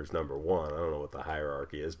Homelander's number one. I don't know what the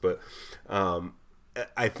hierarchy is, but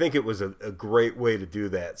I think it was a great way to do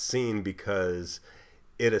that scene, because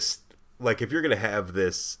it is like, if you're going to have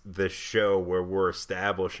this show where we're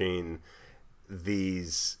establishing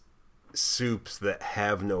these soups that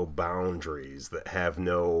have no boundaries, that have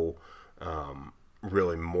no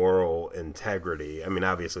really moral integrity. I mean,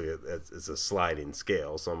 obviously it's a sliding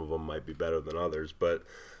scale. Some of them might be better than others, but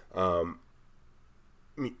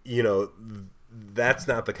that's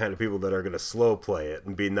not the kind of people that are going to slow play it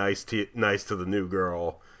and be nice to the new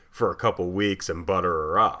girl for a couple weeks and butter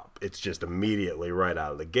her up. It's just immediately right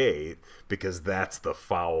out of the gate, because that's the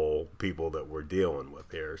foul people that we're dealing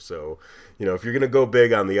with here. So, if you're going to go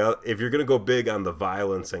big on the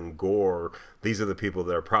violence and gore, these are the people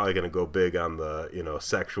that are probably going to go big on the,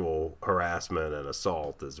 sexual harassment and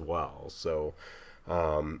assault as well. So,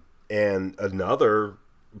 and another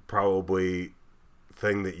probably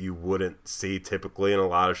thing that you wouldn't see typically in a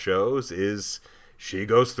lot of shows is she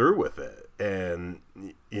goes through with it and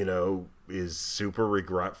is super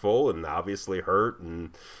regretful and obviously hurt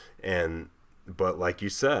and but like you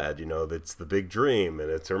said, it's the big dream and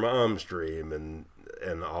it's her mom's dream and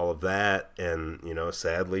all of that, and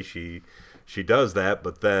sadly she does that,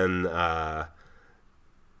 but then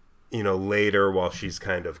later, while she's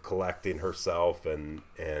kind of collecting herself and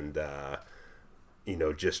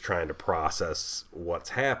just trying to process what's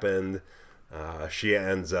happened, she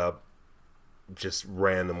ends up just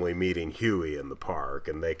randomly meeting Huey in the park,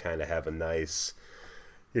 and they kind of have a nice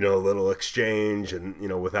a little exchange, and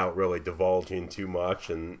without really divulging too much,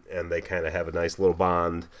 and they kind of have a nice little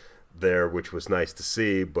bond there, which was nice to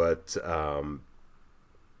see. But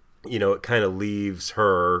it kind of leaves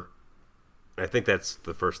her. I think that's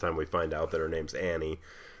the first time we find out that her name's Annie.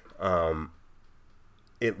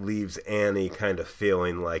 It leaves Annie kind of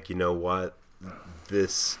feeling like, you know what,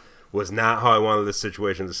 this was not how I wanted this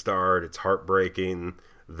situation to start. It's heartbreaking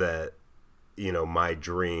that, my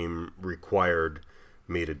dream required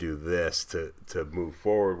me to do this to move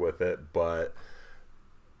forward with it, but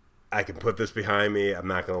I can put this behind me. I'm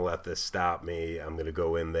not going to let this stop me. I'm going to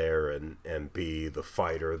go in there and be the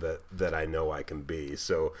fighter that I know I can be.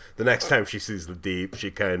 So the next time she sees the Deep,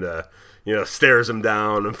 she kind of, stares him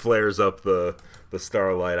down and flares up the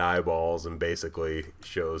starlight eyeballs and basically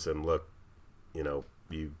shows him, look,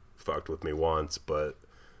 you fucked with me once, but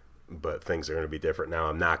things are going to be different now.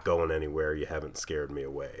 I'm not going anywhere. You haven't scared me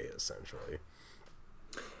away, essentially.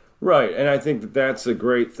 Right, and I think that that's a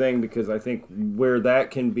great thing, because I think where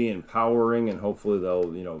that can be empowering, and hopefully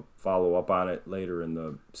they'll follow up on it later in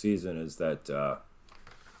the season, is that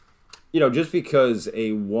just because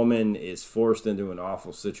a woman is forced into an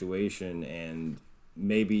awful situation and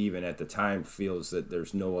maybe even at the time feels that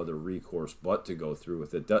there's no other recourse but to go through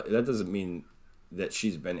with it, that doesn't mean that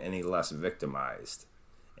she's been any less victimized.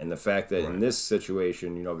 And the fact that in this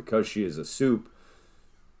situation, because she is a Soup,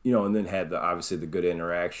 and then had obviously the good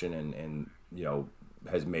interaction and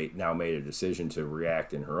has made a decision to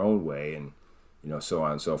react in her own way, and so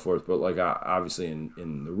on and so forth. But like obviously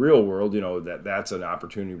in the real world, that's an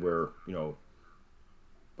opportunity where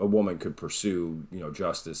a woman could pursue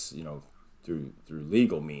justice through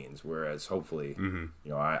legal means, whereas hopefully I'm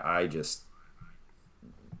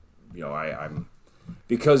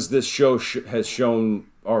because this show has shown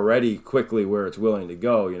already quickly where it's willing to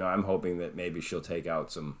go. I'm hoping that maybe she'll take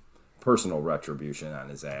out some personal retribution on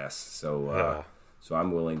his ass. So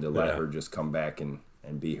I'm willing to let her just come back and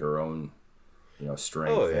be her own,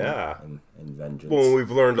 strength and vengeance. Well,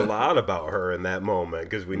 we've learned a lot about her in that moment,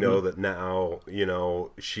 because we know that now,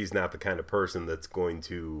 she's not the kind of person that's going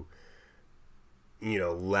to,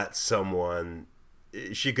 let someone.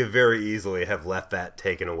 She could very easily have let that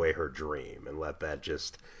taken away her dream and let that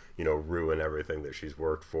just, ruin everything that she's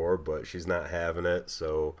worked for, but she's not having it.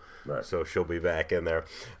 So she'll be back in there.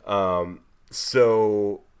 All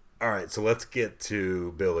right, so let's get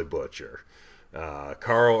to Billy Butcher.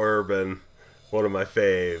 Karl Urban, one of my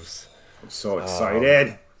faves. I'm so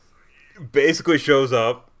excited. Basically shows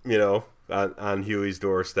up, on Huey's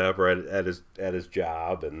doorstep right at his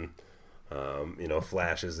job, and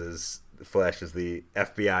flashes the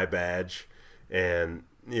FBI badge, and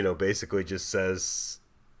basically just says,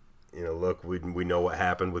 look, we know what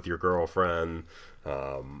happened with your girlfriend. We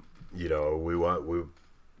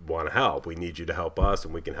want to help. We need you to help us,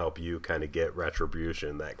 and we can help you kind of get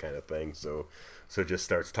retribution, that kind of thing. So just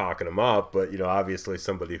starts talking him up, but obviously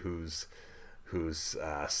somebody who's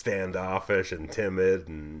standoffish and timid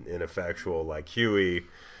and ineffectual like Huey,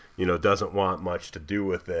 doesn't want much to do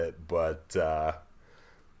with it, but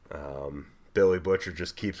Billy Butcher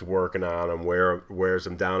just keeps working on him, wears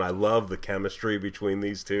him down. I love the chemistry between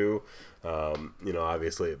these two.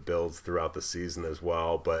 Obviously it builds throughout the season as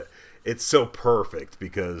well, but it's so perfect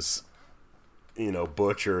because,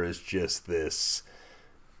 Butcher is just this,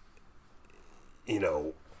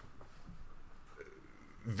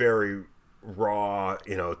 very raw,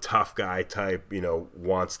 tough guy type,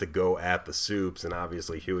 wants to go at the Soups, and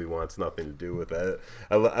obviously Huey wants nothing to do with it.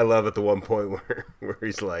 I love at the one point where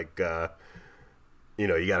he's like, you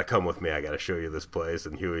got to come with me. I got to show you this place.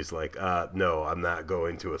 And Huey's like, no, I'm not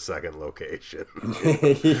going to a second location.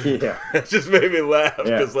 Yeah. It just made me laugh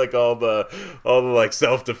because all the like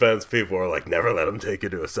self-defense people are like, never let him take you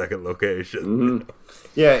to a second location. Mm-hmm.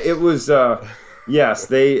 Yeah, it was, yes,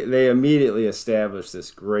 they immediately established this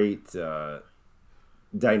great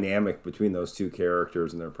dynamic between those two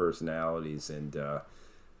characters and their personalities. And, I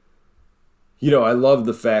love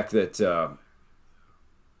the fact that,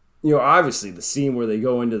 obviously the scene where they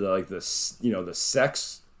go into the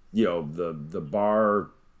sex, the bar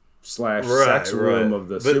 / sex room of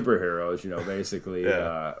the superheroes, basically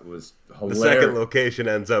was hilarious. The second location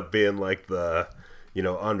ends up being like the,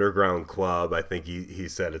 underground club. I think he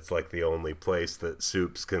said it's like the only place that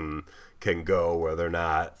Soups can go where they're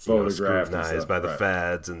not scrutinized by the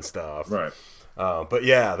feds and stuff. Right. But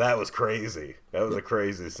yeah, that was crazy. That was a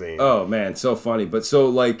crazy scene. Oh man, so funny. But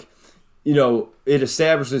so it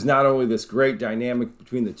establishes not only this great dynamic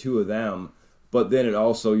between the two of them, but then it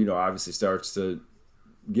also, obviously starts to,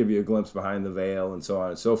 give you a glimpse behind the veil and so on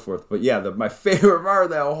and so forth. But yeah, my favorite part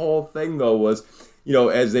of that whole thing though was,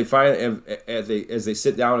 as they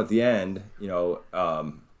sit down at the end,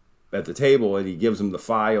 at the table, and he gives them the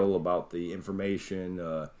file about the information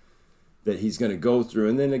that he's going to go through.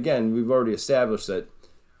 And then again, we've already established that,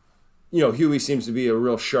 Huey seems to be a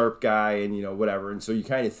real sharp guy and, whatever. And so you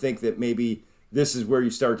kind of think that maybe this is where you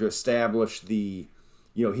start to establish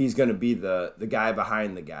he's going to be the guy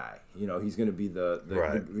behind the guy. He's going to be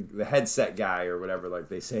the headset guy or whatever, like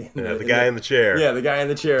they say. The guy in the chair. Yeah, the guy in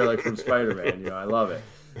the chair, like from Spider-Man. I love it.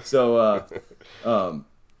 So,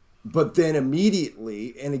 but then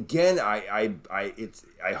immediately, and again,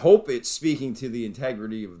 I hope it's speaking to the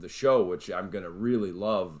integrity of the show, which I'm going to really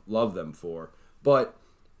love them for. But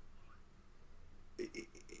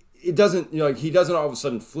it doesn't, he doesn't all of a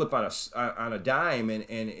sudden flip on a dime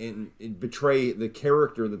and betray the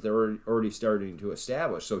character that they're already starting to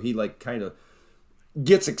establish. So he kind of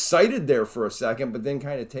gets excited there for a second, but then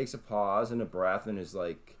kind of takes a pause and a breath and is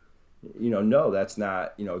like, no, that's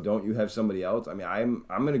not, don't you have somebody else? I mean, I'm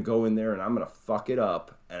going to go in there and I'm going to fuck it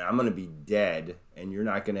up and I'm going to be dead and you're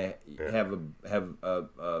not going to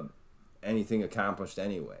have anything accomplished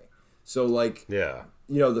anyway. So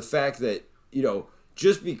the fact that,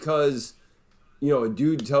 just because, a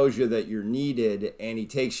dude tells you that you're needed and he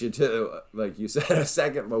takes you to, like you said, a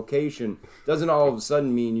second location, doesn't all of a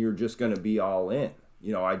sudden mean you're just going to be all in.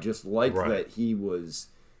 I just like that he was,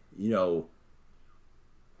 you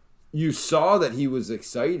saw that he was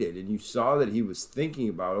excited and you saw that he was thinking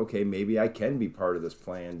about, okay, maybe I can be part of this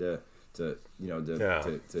plan to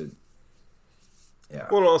yeah.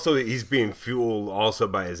 Well, also he's being fueled also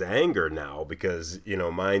by his anger now because,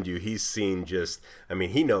 mind you, he's seen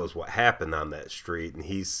he knows what happened on that street and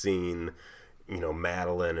he's seen,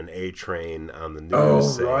 Madeline and A-Train on the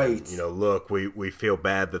news saying, look, we feel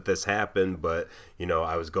bad that this happened, but,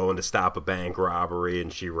 I was going to stop a bank robbery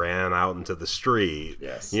and she ran out into the street.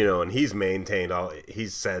 Yes. And he's maintained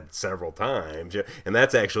he's said several times, and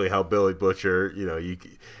that's actually how Billy Butcher,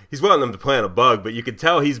 he's wanting them to plant a bug, but you could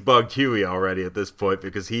tell he's bugged Huey already at this point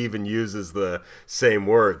because he even uses the same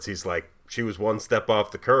words. He's like, she was one step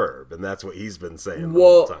off the curb, and that's what he's been saying the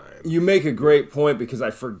whole time. You make a great point because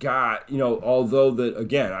I forgot, although that,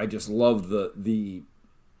 again, I just love the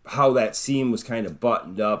how that scene was kind of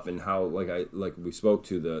buttoned up and how, like we spoke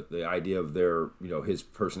to the idea of their, his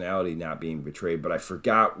personality not being betrayed, but I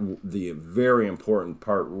forgot the very important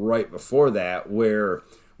part right before that where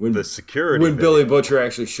when Billy Butcher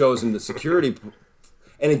actually shows him the security.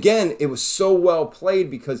 And again, it was so well played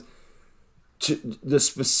because the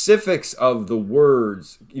specifics of the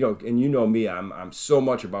words, and me, I'm so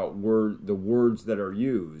much about the words that are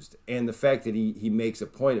used, and the fact that he makes a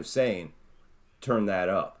point of saying, turn that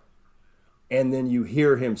up. And then you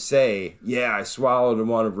hear him say, yeah, I swallowed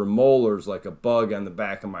one of her molars like a bug on the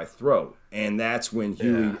back of my throat. And that's when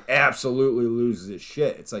Huey absolutely loses his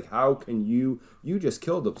shit. It's like, how can you just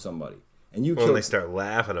killed somebody. And they start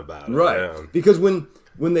laughing about it. Right. Yeah. Because when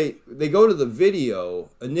they go to the video,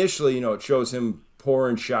 initially, it shows him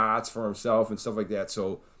pouring shots for himself and stuff like that.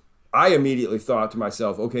 So I immediately thought to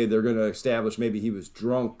myself, okay, they're going to establish maybe he was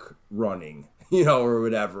drunk running, or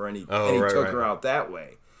whatever, and he took her out that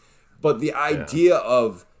way. But the idea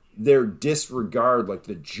of their disregard, like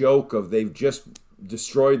the joke of they've just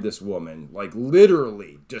destroyed this woman, like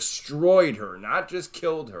literally destroyed her, not just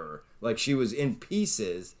killed her, like she was in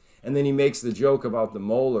pieces. And then he makes the joke about the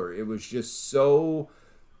molar. It was just so,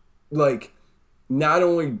 not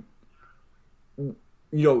only,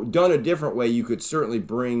 done a different way, you could certainly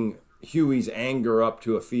bring Huey's anger up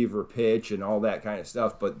to a fever pitch and all that kind of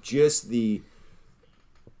stuff, but just the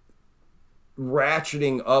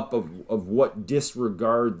ratcheting up of what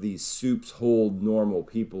disregard these soups hold normal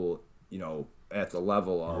people, at the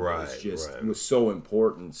level of was so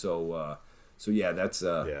important. So yeah,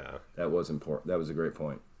 that was important. That was a great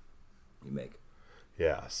point you make.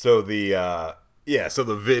 Yeah. So the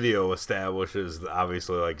video establishes,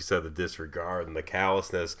 obviously, like you said, the disregard and the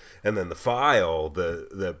callousness, and then the file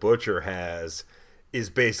that Butcher has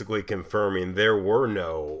is basically confirming there were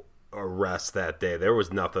no arrests that day. There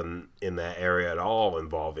was nothing in that area at all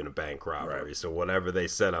involving a bank robbery. Right. So whatever they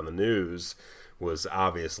said on the news was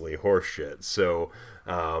obviously horseshit. So,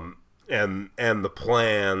 and the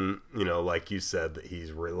plan, like you said, that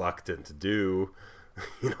he's reluctant to do,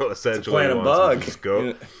 essentially to plant a bug. Just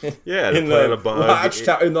go, to plant a bug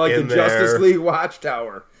watchtower, in the Justice League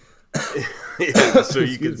watchtower. So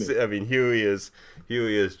you can see,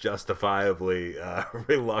 Huey is justifiably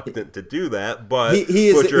reluctant to do that, but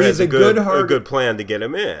Butcher has a good plan to get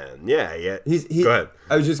him in. Yeah. Go ahead.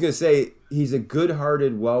 I was just gonna say, he's a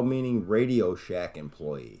good-hearted, well-meaning Radio Shack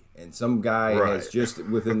employee, and some guy has just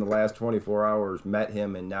within the last 24 hours met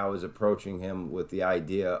him and now is approaching him with the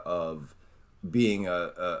idea of being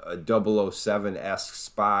a 007-esque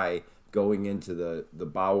spy going into the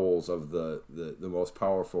bowels of the most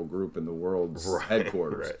powerful group in the world's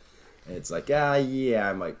headquarters. Right. And it's like, yeah,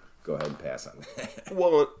 I might go ahead and pass on that.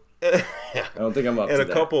 Well, I don't think I'm up to that.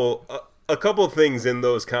 And a couple things in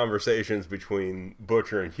those conversations between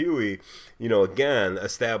Butcher and Huey, again,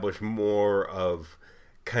 establish more of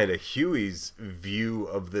kind of Huey's view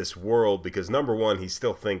of this world, because number one, he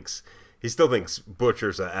still thinks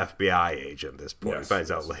Butcher's an FBI agent at this point. Yes, he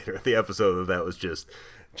finds out later in the episode that was just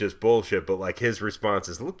bullshit. But like his response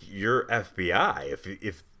is, "Look, you're FBI.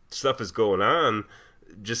 If stuff is going on,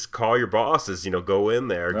 just call your bosses. Go in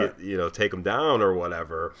there, get take them down or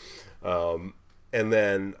whatever." And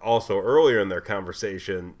then also earlier in their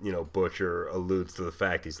conversation, Butcher alludes to the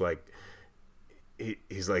fact he's like,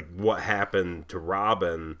 what happened to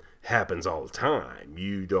Robin happens all the time.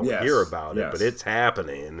 You don't hear about it, but it's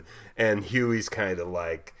happening. And Huey's kind of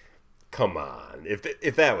like, come on,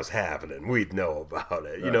 if that was happening, we'd know about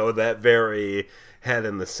it. Right. That very head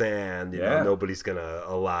in the sand. Nobody's gonna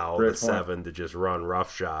allow the Seven to just run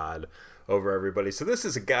roughshod over everybody. So this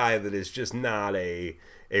is a guy that is just not a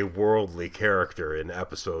worldly character in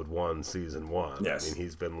episode 1, season 1. Yes. I mean,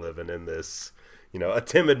 he's been living in this, a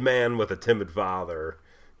timid man with a timid father,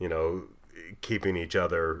 keeping each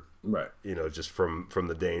other, right, just from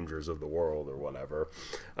the dangers of the world or whatever.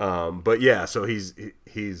 But yeah, so he's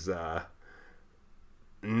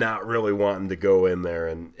not really wanting to go in there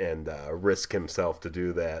and risk himself to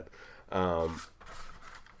do that. I'm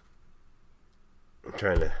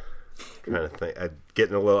trying to think. I'm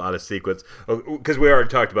getting a little out of sequence because we already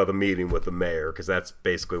talked about the meeting with the mayor, because that's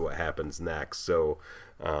basically what happens next. So,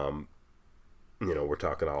 we're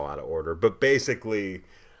talking all out of order. But basically,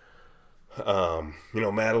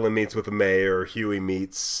 Madeline meets with the mayor. Huey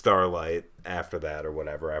meets Starlight after that or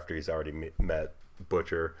whatever, after he's already met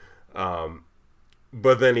Butcher.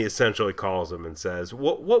 But then he essentially calls him and says,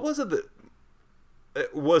 "What was it that?"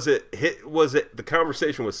 Was it the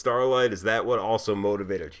conversation with Starlight? Is that what also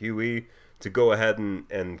motivated Huey to go ahead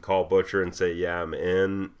and call Butcher and say, yeah, I'm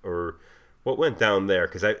in? Or what went down there?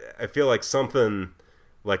 Because I feel like something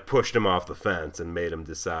like pushed him off the fence and made him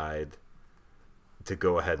decide to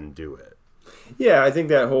go ahead and do it. Yeah, I think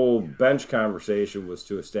that whole bench conversation was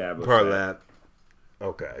to establish part of that.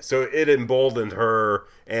 Okay, so it emboldened her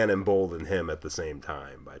and emboldened him at the same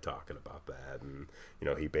time by talking about that. And,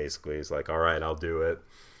 he basically is like, all right, I'll do it.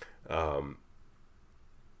 And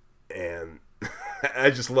I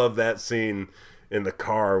just love that scene in the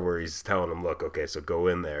car where he's telling him, look, okay, so go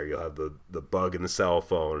in there. You'll have the bug in the cell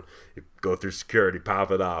phone. You go through security,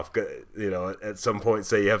 pop it off. At some point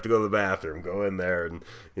say you have to go to the bathroom. Go in there and,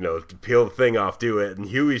 peel the thing off, do it. And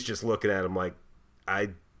Huey's just looking at him like, I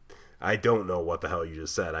don't know what the hell you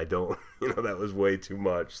just said. I don't, that was way too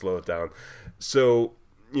much. Slow it down. So,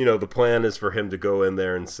 the plan is for him to go in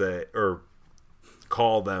there and say, or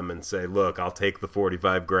call them and say, look, I'll take the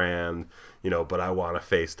 $45,000, but I want a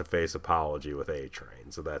face-to-face apology with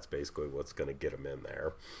A-Train. So that's basically what's going to get him in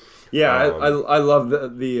there. Yeah, I love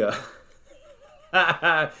the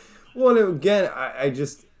well, again, I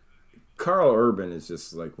just, Karl Urban is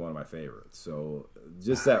just like one of my favorites. So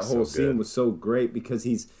just that whole scene was so great because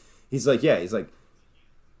he's like,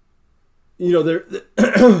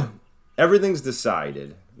 everything's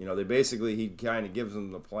decided. They basically, he kind of gives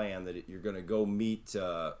them the plan that you're going to go meet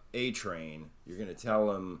A-Train. You're going to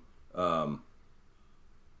tell him,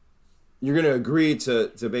 you're going to agree to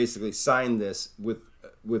basically sign this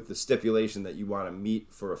with the stipulation that you want to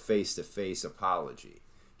meet for a face-to-face apology.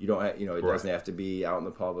 You don't have, it doesn't have to be out in the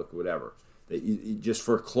public, whatever. That just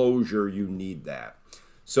for closure, you need that.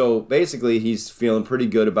 So basically, he's feeling pretty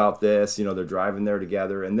good about this. They're driving there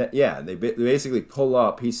together. And they basically pull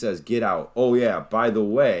up. He says, get out. Oh, yeah, by the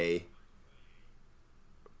way,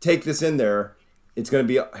 take this in there. It's going to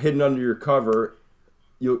be hidden under your cover.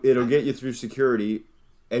 It'll get you through security.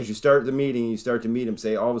 As you start the meeting, you start to meet him.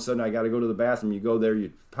 Say, all of a sudden, I got to go to the bathroom. You go there.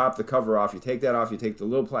 You pop the cover off. You take that off. You take the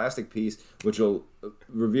little plastic piece, which will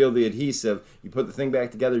reveal the adhesive. You put the thing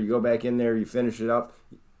back together. You go back in there. You finish it up.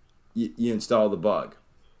 You install the bug.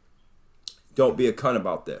 Don't be a cunt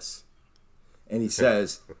about this. And he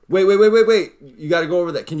says, wait. You got to go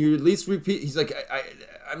over that. Can you at least repeat? He's like,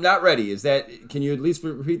 I'm not ready. Can you at least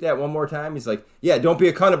repeat that one more time? He's like, yeah, don't be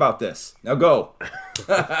a cunt about this. Now go.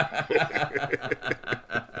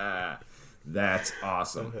 That's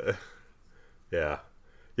awesome. Yeah.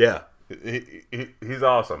 He's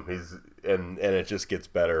awesome. And it just gets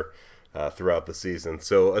better throughout the season.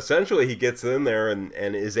 So essentially, he gets in there and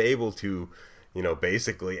is able to,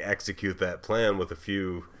 basically execute that plan with a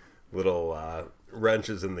few little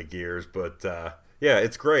wrenches in the gears. But yeah,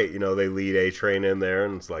 it's great. They lead A-Train in there,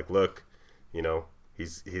 and it's like, look,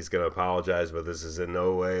 he's going to apologize, but this is in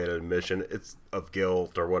no way an admission it's of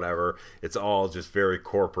guilt or whatever. It's all just very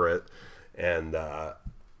corporate. And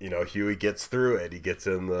Huey gets through it. He gets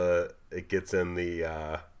in the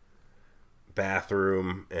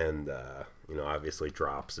bathroom and obviously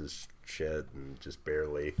drops his shit and just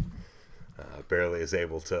barely is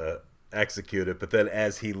able to execute it. But then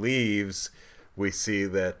as he leaves, we see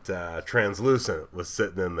that Translucent was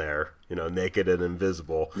sitting in there, naked and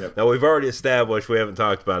invisible. Yep. Now we've already established, we haven't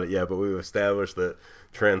talked about it yet, but we've established that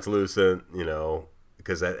Translucent,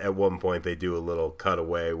 because at one point they do a little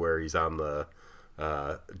cutaway where he's on the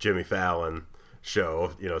Jimmy Fallon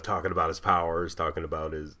show, talking about his powers, talking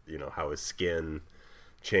about his, how his skin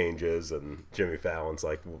changes, and Jimmy Fallon's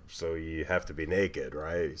like, so you have to be naked,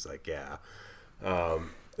 right? He's like, yeah.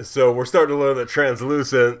 So we're starting to learn that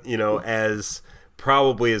Translucent, as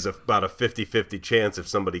probably is about a 50-50 chance if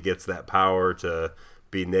somebody gets that power to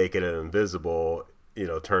be naked and invisible,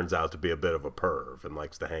 turns out to be a bit of a perv and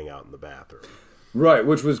likes to hang out in the bathroom. Right,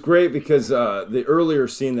 which was great because the earlier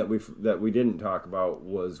scene that we didn't talk about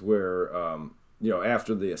was where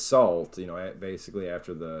after the assault, basically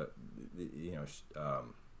after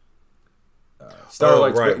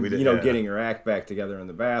Starlight's getting her act back together in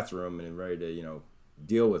the bathroom and ready to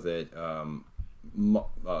deal with it.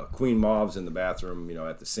 Queen Mauve's in the bathroom,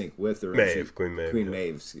 at the sink with her. Queen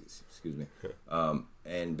Maeve, excuse me,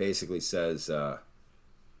 and basically says,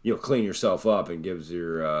 clean yourself up, and gives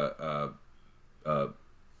her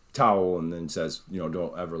towel, and then says,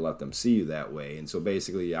 don't ever let them see you that way. And so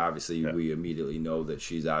basically, obviously, we immediately know that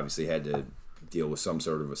she's obviously had to deal with some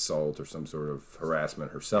sort of assault or some sort of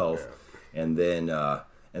harassment herself. Yeah. And then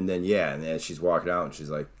as she's walking out, and she's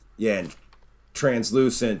like, yeah, and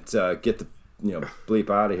Translucent, get the bleep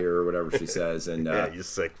out of here, or whatever she says. And you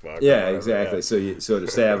sick fuck. Yeah, exactly. Yeah. So it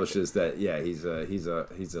establishes that he's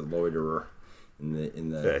a loiterer in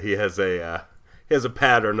the he has a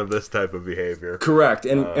pattern of this type of behavior. Correct.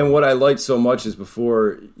 And what I liked so much is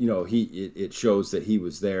before it shows that he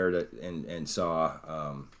was there and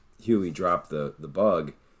saw Huey drop the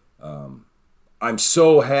bug. I'm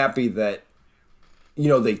so happy that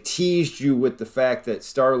they teased you with the fact that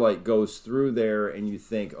Starlight goes through there, and you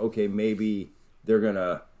think, okay, maybe they're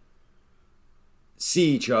gonna see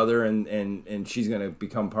each other and she's gonna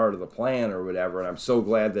become part of the plan or whatever. And I'm so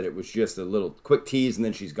glad that it was just a little quick tease and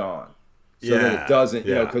then she's gone. So that it doesn't,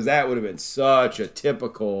 because that would have been such a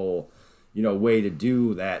typical, way to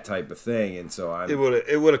do that type of thing. And so it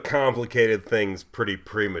would have complicated things pretty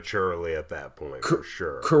prematurely at that point, for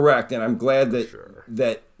sure. Correct. And I'm glad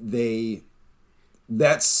that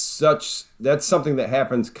that's something that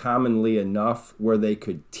happens commonly enough where they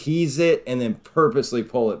could tease it and then purposely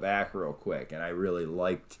pull it back real quick. And I really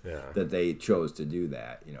liked that they chose to do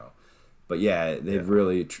that, But yeah, they've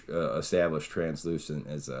really established Translucent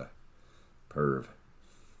as a perv.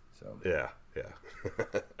 So yeah.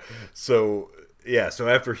 So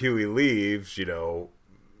after Huey leaves,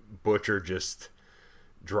 Butcher just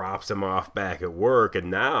drops him off back at work,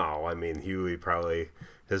 and now Huey probably,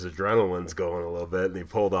 his adrenaline's going a little bit, and he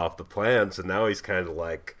pulled off the plan, so now he's kind of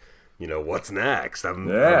like, what's next? I'm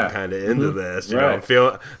kind of into this. I'm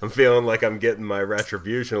feeling like I'm getting my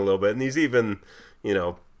retribution a little bit, and he's even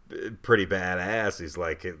pretty badass. He's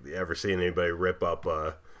like, you ever seen anybody rip up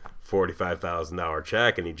a $45,000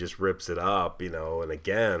 check, and he just rips it up, and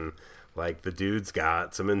again, like, the dude's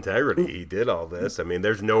got some integrity. He did all this.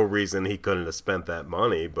 There's no reason he couldn't have spent that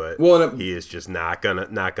money, but he is just not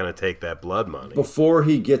gonna take that blood money. Before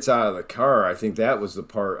he gets out of the car, I think that was the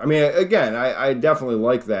part. Again, I definitely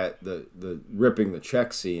like that, the ripping the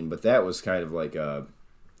check scene, but that was kind of like a.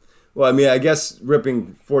 Well, I guess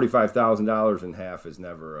ripping $45,000 in half is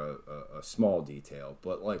never a small detail,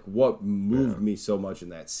 but like what moved me so much in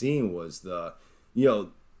that scene was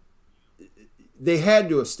they had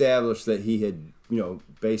to establish that he had,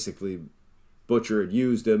 basically Butcher had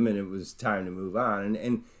used him and it was time to move on,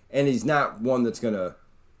 and he's not one that's gonna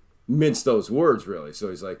mince those words really.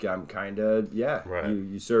 So he's like, I'm kind of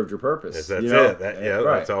you served your purpose. That's it.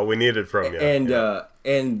 That's all we needed from you. And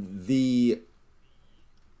the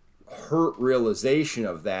hurt realization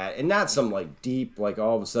of that, and not some like deep, like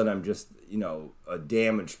all of a sudden I'm just a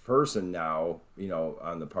damaged person now,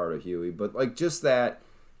 on the part of Huey, but like just that,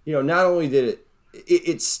 not only did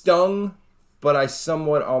it stung, but I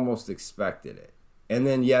somewhat almost expected it, and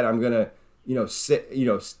then yet I'm gonna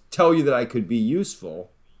tell you that I could be useful.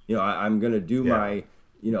 I'm gonna do my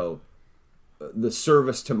the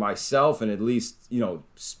service to myself and at least,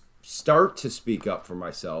 start to speak up for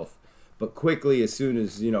myself. But quickly, as soon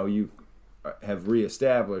as, you have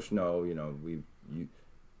reestablished, you're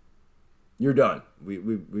done.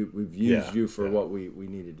 We've used you for what we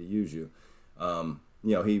needed to use you.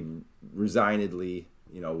 He resignedly,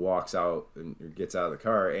 walks out and gets out of the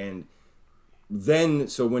car. And then,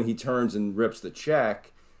 so when he turns and rips the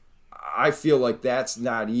check, I feel like that's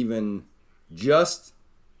not even just,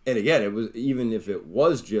 and again, it was, even if it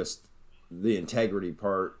was just the integrity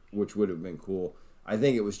part, which would have been cool, I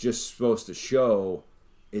think it was just supposed to show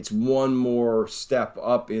it's one more step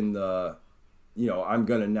up in the, I'm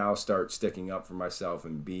going to now start sticking up for myself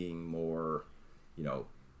and being more,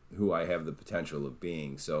 who I have the potential of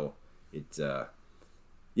being. So it,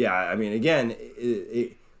 again,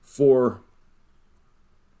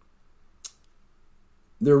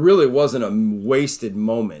 there really wasn't a wasted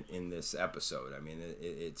moment in this episode. I mean,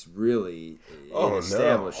 it's really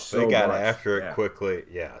established so much. They got after it quickly.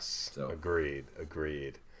 Yes, so. Agreed.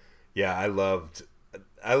 Yeah, I loved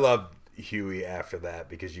Huey after that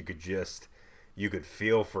because you could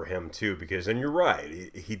feel for him too. Because, and you're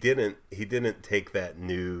right, he didn't take that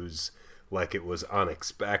news like it was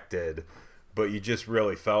unexpected, but you just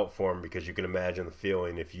really felt for him because you can imagine the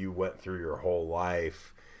feeling if you went through your whole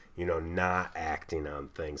life, not acting on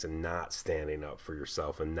things and not standing up for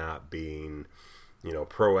yourself and not being,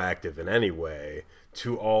 proactive in any way,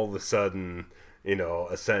 to all of a sudden,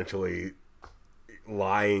 essentially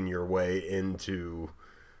lying your way into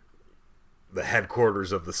the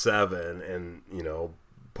headquarters of the Seven and,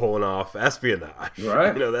 pulling off espionage.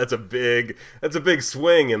 Right. That's a big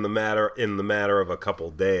swing in the matter of a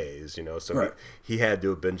couple days, So right. he had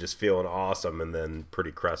to have been just feeling awesome and then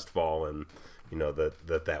pretty crestfallen,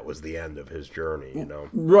 that was the end of his journey,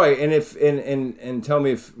 Right. And and tell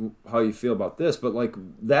me how you feel about this, but like,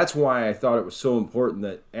 that's why I thought it was so important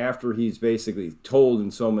that after he's basically told in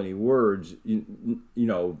so many words, you've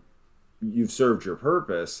served your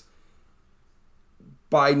purpose,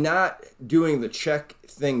 by not doing the check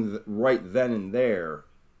thing right then and there,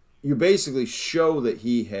 you basically show that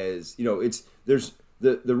he has, the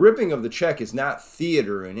ripping of the check is not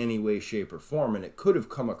theater in any way, shape, or form, and it could have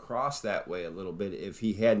come across that way a little bit if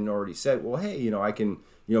he hadn't already said, well, hey, I can,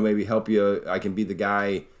 maybe help you, I can be the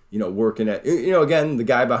guy, working at, again, the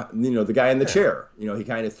guy behind, the guy in the chair, he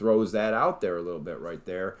kind of throws that out there a little bit right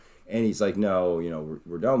there, and he's like, no,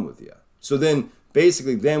 we're done with you. So then,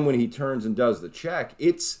 basically, when he turns and does the check,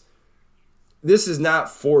 this is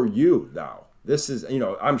not for you now. This is,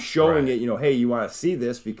 I'm showing right. it, hey, you want to see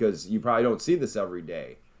this because you probably don't see this every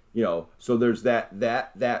day, So there's that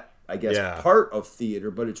I guess, part of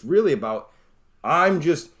theater, but it's really about,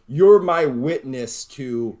 you're my witness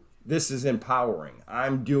to, this is empowering.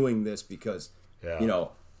 I'm doing this because,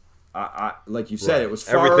 I like you said, right. It was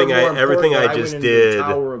far everything I just did, the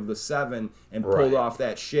Tower of the Seven and pulled off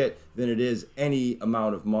that shit than it is any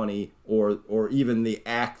amount of money or even the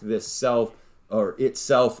act itself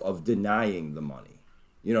of denying the money.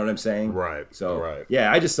 You know what I'm saying? Right. So yeah,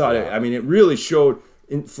 I just thought it really showed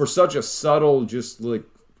for such a subtle, just like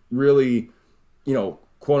really,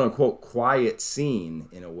 quote unquote quiet scene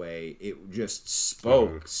in a way. It just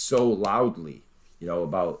spoke so loudly,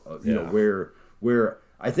 about where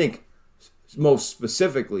I think most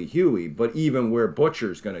specifically Huey, but even where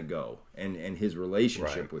Butcher's going to go and his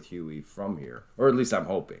relationship with Huey from here, or at least I'm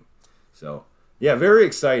hoping. So, yeah, very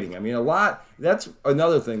exciting. I mean, that's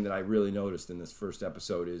another thing that I really noticed in this first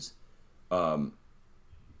episode is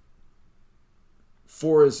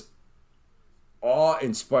for as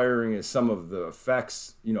awe-inspiring as some of the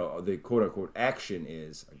effects, the quote-unquote action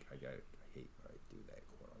is, I hate when I do that,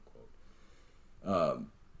 quote-unquote,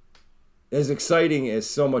 as exciting as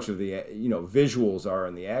so much of the visuals are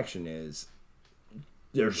and the action is,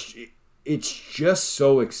 it's just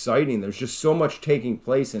so exciting. There's just so much taking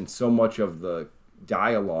place and so much of the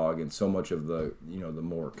dialogue and so much of the the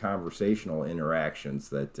more conversational interactions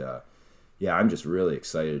that I'm just really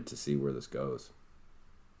excited to see where this goes.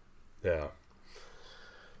 Yeah.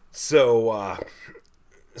 So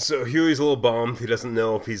Huey's a little bummed. He doesn't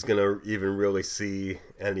know if he's going to even really see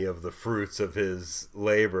any of the fruits of his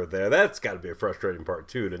labor there. That's got to be a frustrating part,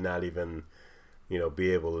 too, to not even,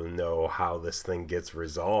 be able to know how this thing gets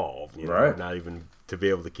resolved. Right. Not even to be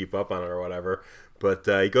able to keep up on it or whatever. But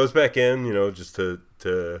he goes back in, just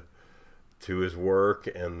to his work.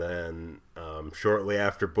 And then shortly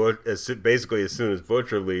after, basically as soon as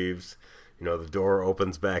Butcher leaves, the door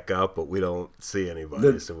opens back up, but we don't see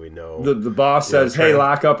anybody, so we know. The boss says, hey,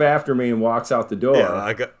 lock up after me, and walks out the door.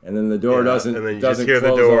 Yeah, and then the door doesn't close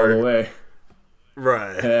all the way.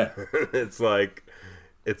 Right. It's like,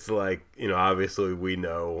 it's like, obviously we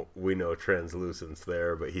know Translucent's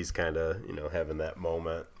there, but he's kind of, having that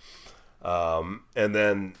moment. And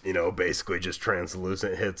then, basically just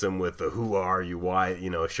Translucent hits him with the "Who are you?" Why,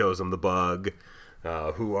 shows him the bug.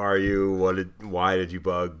 Who are you? Why did you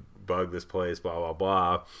bug this place? Blah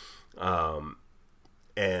blah blah.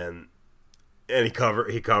 And he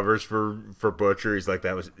covers for Butcher. He's like,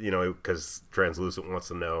 that was, because Translucent wants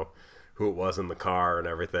to know who it was in the car and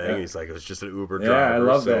everything. Yeah. He's like, it was just an Uber driver. Yeah, I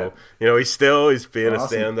love that. He's being awesome. A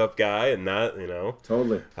stand-up guy and not,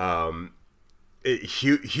 Totally.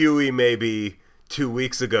 Huey maybe 2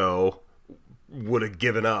 weeks ago would have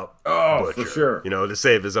given up. Oh, Butcher, for sure. To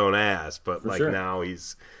save his own ass. But for sure. Now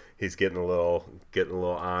he's getting a little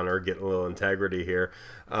honor, getting a little integrity here.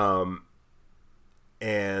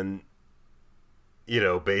 And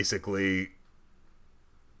basically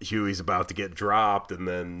Huey's about to get dropped, and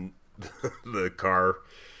then the car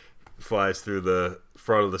flies through the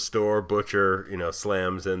front of the store. Butcher,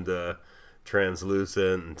 slams into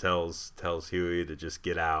Translucent and tells Huey to just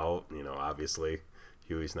get out. Obviously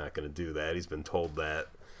Huey's not going to do that. He's been told that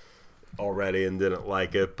already and didn't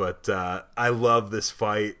like it. But I love this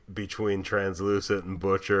fight between Translucent and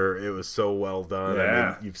Butcher. It was so well done. Yeah.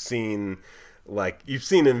 I mean, you've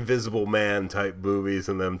seen Invisible Man type movies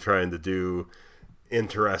and them trying to do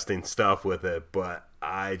interesting stuff with it, but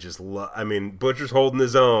I just love. I mean, Butcher's holding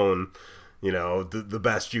his own. The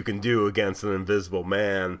best you can do against an Invisible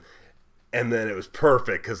Man. And then it was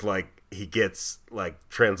perfect because, he gets,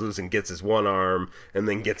 Translucent gets his one arm and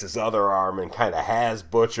then gets his other arm and kind of has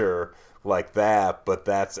Butcher like that. But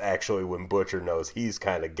that's actually when Butcher knows he's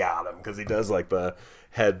kind of got him, because he does, the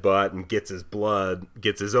headbutt and gets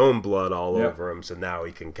his own blood all over him. So now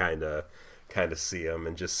he can kind of see him.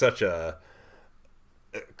 And just such a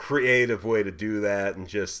creative way to do that. And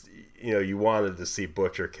just, you wanted to see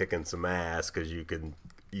Butcher kicking some ass because you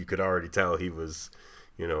could already tell he was,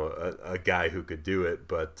 a guy who could do it.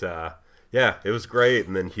 But it was great.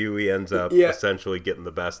 And then Huey ends up essentially getting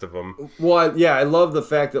the best of him. Well, I love the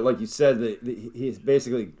fact that, like you said, that he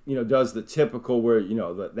basically, does the typical where,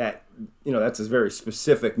 that's a very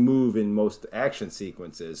specific move in most action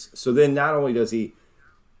sequences. So then not only does he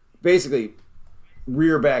basically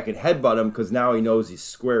rear back and headbutt him because now he knows he's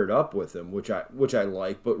squared up with him, which I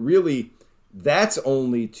like, but really that's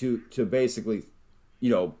only to basically,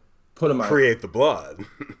 put him on. Create the blood.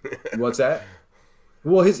 What's that?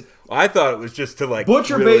 Well, I thought it was just to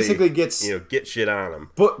Butcher really, basically gets get shit on him.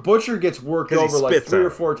 Butcher gets worked over 3 or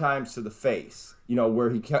 4 him. times to the face, where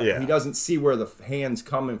he doesn't see where the hand's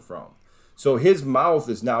coming from. So his mouth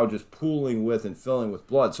is now just pooling with and filling with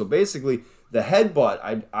blood. So basically, the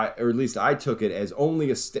headbutt, or at least I took it as only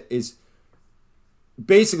is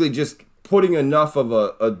basically just putting enough of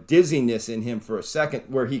a dizziness in him for a second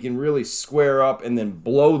where he can really square up and then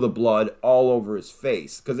blow the blood all over his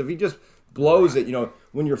face. Because if he just blows it,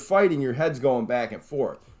 when you're fighting, your head's going back and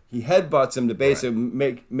forth. He headbutts him to basically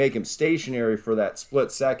make him stationary for that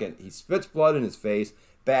split second. He spits blood in his face,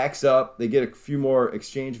 backs up. They get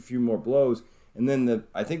exchange a few more blows, and then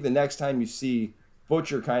I think the next time you see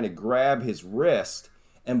Butcher kind of grab his wrist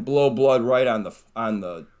and blow blood right on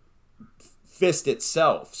the fist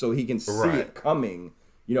itself, so he can see it coming.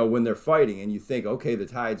 When they're fighting, and you think, okay, the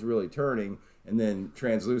tide's really turning, and then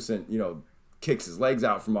Translucent, kicks his legs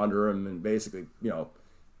out from under him, and basically,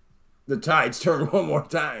 the tide's turned one more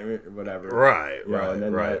time, or whatever. Right. And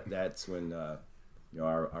then that's when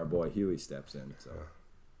our boy Huey steps in. So,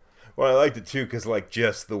 well, I liked it too because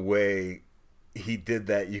just the way he did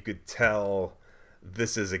that, you could tell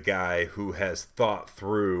this is a guy who has thought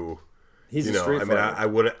through. He's a street fighter.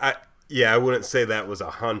 I wouldn't say that was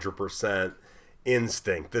 100%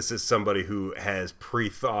 instinct. This is somebody who has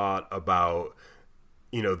pre-thought about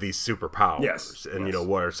these superpowers, and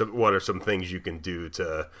what are some things you can do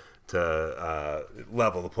to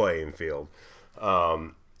level the playing field.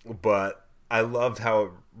 But I loved how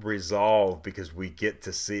it resolved because we get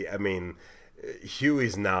to see. I mean,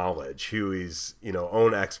 Huey's knowledge, Huey's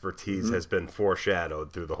own expertise has been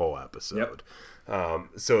foreshadowed through the whole episode.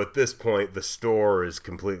 So at this point, the store is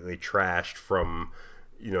completely trashed from,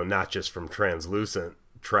 not just from Translucent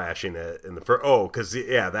trashing it in the first. Oh, because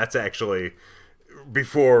that's actually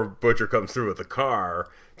before Butcher comes through with the car.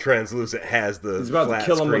 Translucent has the flat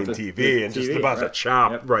screen TV and just about to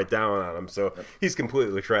chop right down on him. So he's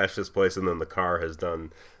completely trashed this place, and then the car has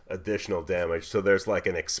done additional damage. So there's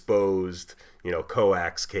an exposed,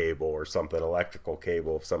 coax cable or something, electrical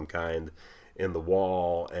cable of some kind in the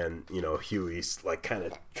wall, and Huey's kind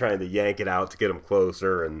of trying to yank it out to get him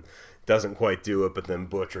closer, and doesn't quite do it, but then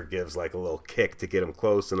Butcher gives like a little kick to get him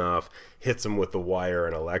close enough, hits him with the wire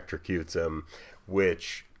and electrocutes him,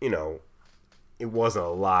 which, you know, it wasn't a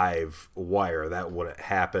live wire. That wouldn't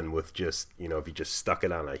happen with just, you know, if you just stuck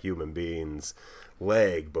it on a human being's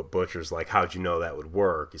leg. But Butcher's like, how'd you know that would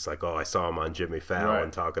work? He's like, oh, I saw him on Jimmy Fallon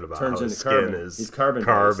talking about how his skin is He's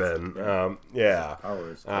carbon.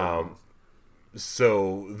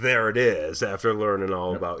 So there it is. After learning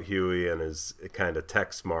all about Huey and his kind of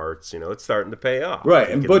tech smarts, you know, it's starting to pay off. Right,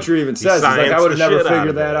 and Butcher even says, he's like, I would have never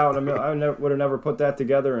figured that out. I would have never put that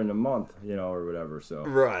together in a month, you know, or whatever. So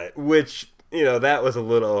right, which, you know, that was a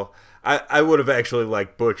little... I would have actually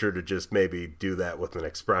liked Butcher to just maybe do that with an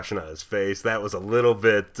expression on his face. That was a little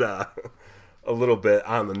bit on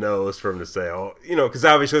the nose for him to say, oh, you know, because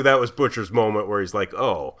obviously that was Butcher's moment where he's like,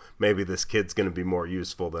 oh, maybe this kid's going to be more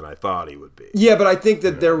useful than I thought he would be. Yeah, but I think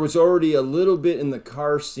that there was already a little bit in the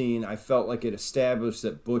car scene. I felt like it established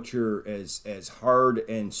that Butcher, as hard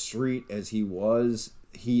and street as he was,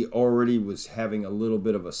 he already was having a little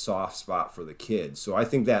bit of a soft spot for the kid. So I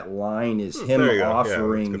think that line is him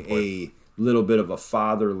offering a little bit of a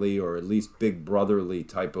fatherly or at least big brotherly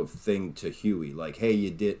type of thing to Huey. Like, hey,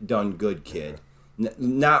 you done good, kid.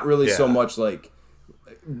 Not really so much like...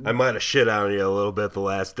 I might have shit on you a little bit the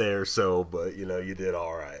last day or so, but, you know, you did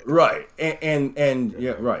all right. Right. And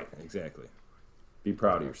yeah, right, exactly. Be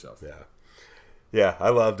proud of yourself. Yeah. Yeah, I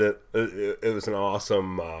loved it. It was an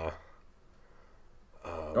awesome...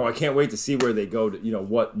 I can't wait to see where they go to, you know,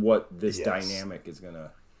 what this dynamic is going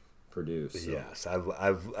to produce. So. Yes,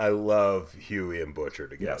 I love Huey and Butcher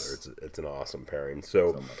together. Yes. It's an awesome pairing.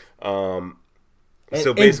 So and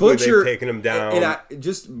basically Butcher, they've taken him down. And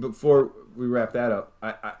just before we wrap that up,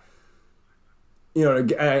 I you know,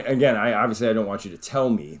 again, obviously I don't want you to tell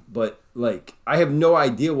me, but like I have no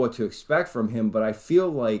idea what to expect from him. But I feel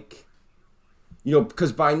like, you know,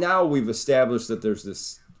 because by now we've established that there's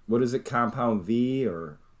this. What is it, Compound V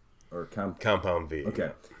or Compound V? Okay.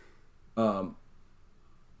 You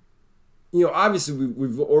know, obviously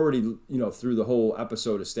we've already, you know, through the whole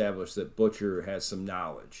episode established that Butcher has some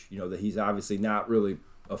knowledge. You know, that he's obviously not really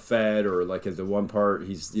a Fed, or like at the one part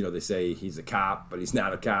he's, you know, they say he's a cop, but he's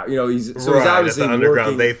not a cop. You know, he's obviously at the underground.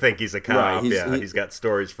 Working, they think he's a cop. Right, he's got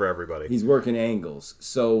stories for everybody. He's working angles.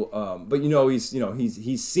 So, but you know,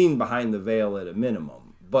 he's seen behind the veil at a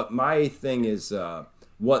minimum. But my thing is.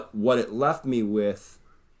 What it left me with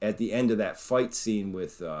at the end of that fight scene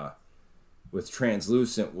with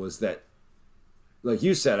Translucent was that, like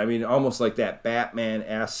you said, I mean, almost like that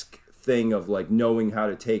Batman-esque thing of like knowing how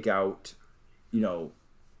to take out, you know,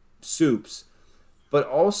 Supes, but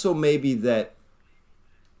also maybe that,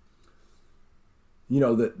 you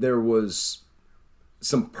know, that there was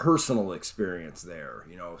some personal experience there,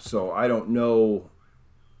 you know. So I don't know.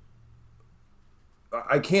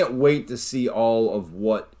 I can't wait to see all of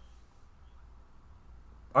what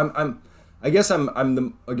I'm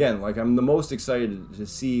the most excited to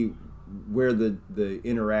see where the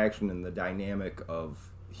interaction and the dynamic of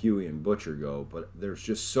Huey and Butcher go, but there's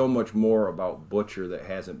just so much more about Butcher that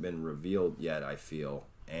hasn't been revealed yet, I feel.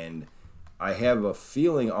 And I have a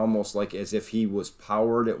feeling almost like as if he was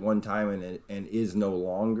powered at one time and is no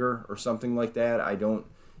longer, or something like that. I don't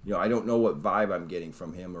know what vibe I'm getting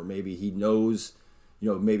from him, or maybe he knows.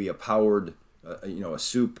 You know, maybe a powered, a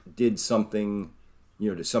Supe did something, you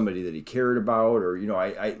know, to somebody that he cared about, or, you know,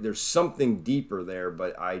 I there's something deeper there,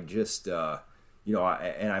 but I just, you know,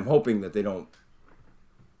 and I'm hoping that they don't,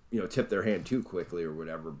 you know, tip their hand too quickly or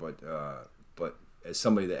whatever, but as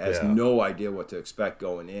somebody that has no idea what to expect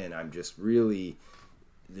going in, I'm just really,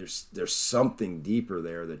 there's something deeper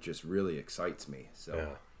there that just really excites me.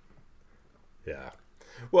 So. Yeah.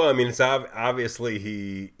 Well, I mean, it's obviously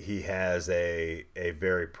he has a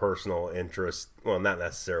very personal interest. Well, not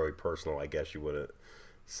necessarily personal, I guess you wouldn't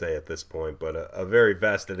say at this point, but a very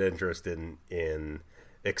vested interest in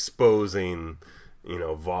exposing, you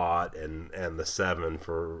know, Vought and the Seven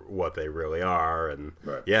for what they really are. And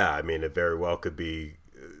right. Yeah, I mean, it very well could be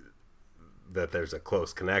that there's a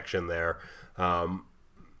close connection there.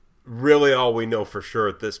 Really, all we know for sure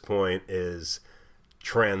at this point is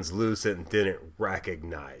Translucent didn't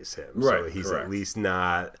recognize him, right? So he's correct.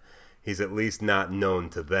 He's at least not known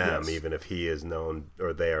to them, Yes. even if he is known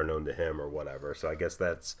or they are known to him or whatever. So I guess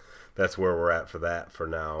that's where we're at for that for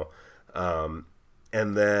now.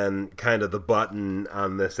 And then kind of the button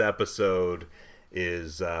on this episode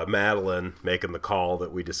is Madeline making the call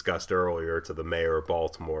that we discussed earlier to the mayor of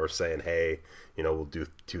Baltimore, saying, hey, you know, we'll do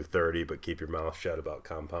 2:30, but keep your mouth shut about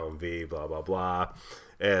Compound V, blah, blah, blah.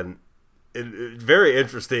 And very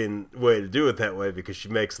interesting way to do it that way, because she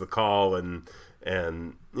makes the call and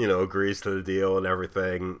you know, agrees to the deal and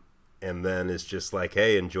everything. and then is just like,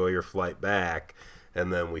 hey, enjoy your flight back.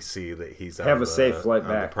 And then we see that he's on have a safe flight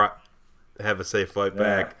back. Have a safe flight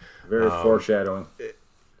back. Very foreshadowing.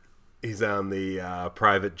 He's on the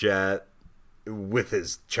private jet with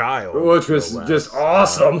his child, which was just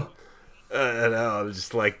awesome. I know,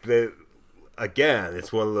 just like again,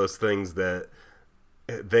 it's one of those things that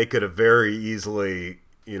they could have very easily,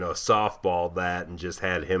 softballed that and just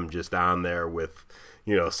had him just on there with,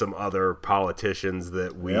 some other politicians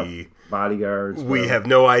that bodyguards. We have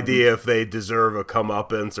no idea if they deserve a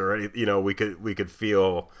comeuppance or any. We could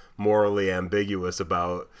feel morally ambiguous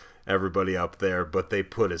about everybody up there, but they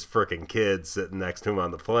put his freaking kids sitting next to him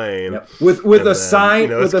on the plane with a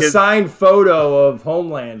signed photo of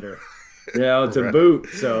Homelander. To boot.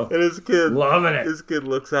 So and his kid loving it. His kid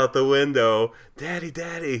looks out the window. Daddy,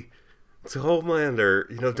 it's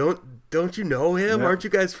Homelander. Don't you know him? Yeah. Aren't you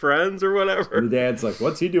guys friends or whatever? And the dad's like,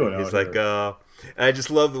 what's he doing? He's like, and I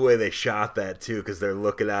just love the way they shot that too, because they're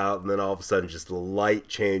looking out, and then all of a sudden, just the light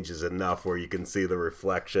changes enough where you can see the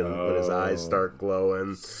reflection when his eyes start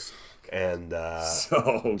glowing, and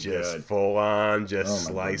so just good. Full on,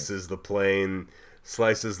 slices the plane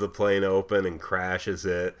open and crashes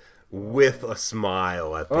it. With a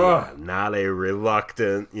smile at the end, not a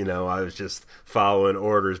reluctant, I was just following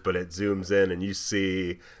orders, but it zooms in and you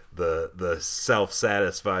see the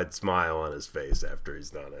self-satisfied smile on his face after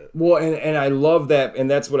he's done it. Well, and I love that, and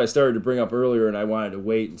that's what I started to bring up earlier, and I wanted to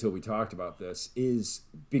wait until we talked about this, is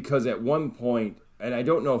because at one point, and I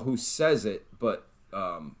don't know who says it, but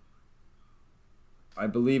I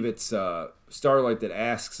believe it's Starlight that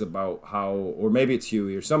asks about how, or maybe it's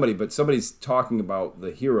Huey or somebody, but somebody's talking about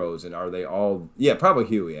the heroes, and are they all, probably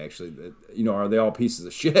Huey actually, are they all pieces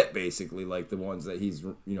of shit, basically, like the ones that he's,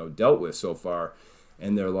 dealt with so far,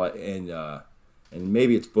 and they're like, and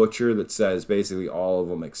maybe it's Butcher that says basically all of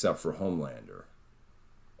them except for Homelander.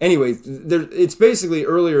 Anyway, it's basically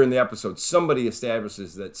earlier in the episode, somebody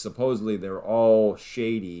establishes that supposedly they're all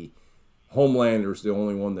shady. Homelander's the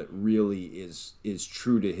only one that really is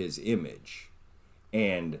true to his image,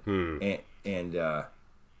 and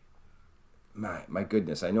my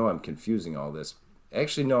goodness, I know I'm confusing all this.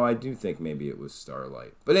 Actually, no, I do think maybe it was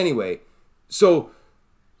Starlight. But anyway, so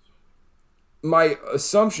my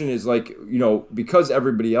assumption is because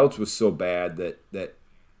everybody else was so bad that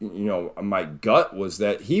my gut was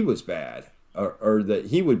that he was bad or that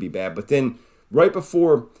he would be bad. But then right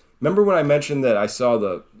before, remember when I mentioned that I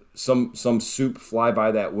saw some soup fly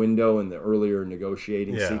by that window in the earlier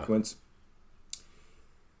negotiating sequence?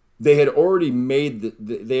 They had already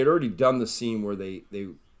they had already done the scene where they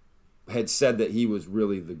had said that he was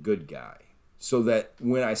really the good guy, so that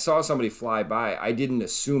when I saw somebody fly by, I didn't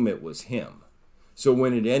assume it was him. So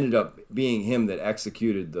when it ended up being him that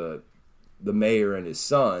executed the mayor and his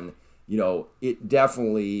son, it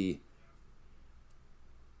definitely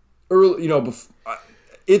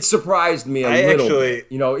it surprised me a little bit,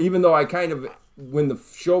 even though I kind of, when the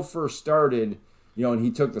show first started, and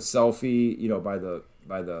he took the selfie,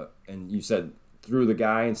 by the, and you said through the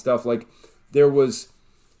guy and stuff, like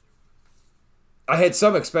I had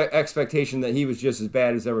some expectation that he was just as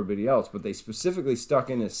bad as everybody else, but they specifically stuck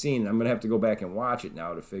in a scene, and I'm going to have to go back and watch it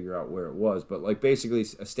now to figure out where it was, but basically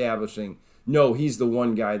establishing, no, he's the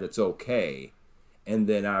one guy that's okay, and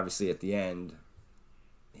then obviously at the end,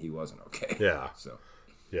 he wasn't okay. Yeah. So.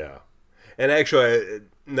 Yeah. And actually,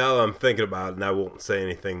 now that I'm thinking about it, and I won't say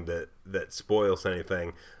anything that spoils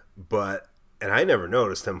anything, but, and I never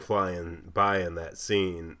noticed him flying by in that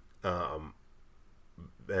scene,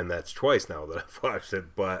 and that's twice now that I've watched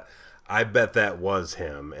it, but I bet that was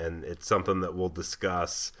him, and it's something that we'll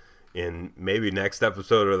discuss in maybe next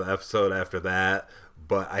episode or the episode after that,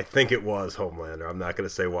 but I think it was Homelander. I'm not going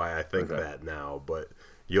to say why I think that now, but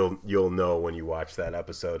you'll know when you watch that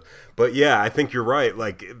episode. But yeah, I think you're right.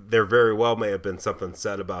 Like, there very well may have been something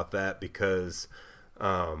said about that because,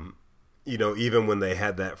 even when they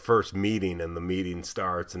had that first meeting and the meeting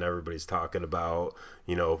starts and everybody's talking about,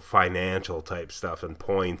 financial type stuff and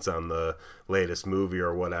points on the latest movie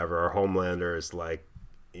or whatever, Homelander is like,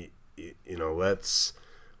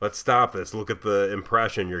 let's stop this. Look at the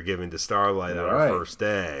impression you're giving to Starlight on our first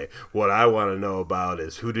day. What I want to know about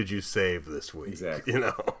is, who did you save this week? Exactly.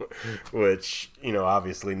 Which,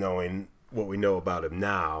 obviously knowing what we know about him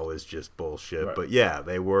now is just bullshit. Right. But yeah,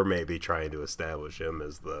 they were maybe trying to establish him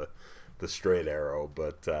as the straight arrow,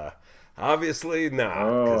 but obviously not.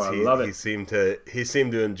 I love it. He seemed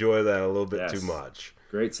to enjoy that a little bit too much.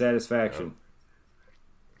 Great satisfaction.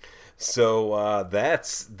 So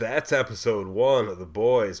that's episode 1 of The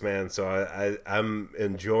Boys, man. So I'm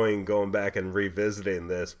enjoying going back and revisiting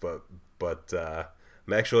this, but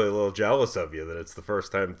I'm actually a little jealous of you that it's the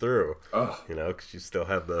first time through. Oh. You know, because you still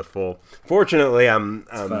have the full. Fortunately, I'm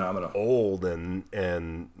phenomenal. old and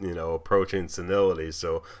you know, approaching senility,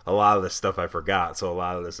 so a lot of this stuff I forgot. So a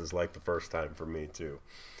lot of this is like the first time for me too.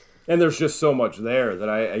 And there's just so much there that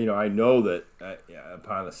I know that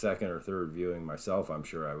upon a second or third viewing myself, I'm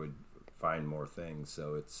sure I would find more things.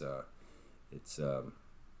 So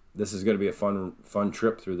this is going to be a fun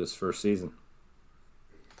trip through this first season.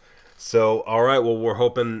 So, all right, well, we're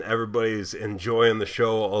hoping everybody's enjoying the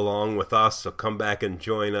show along with us. So come back and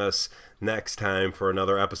join us next time for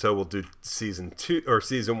another episode. We'll do season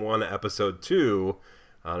 1, episode 2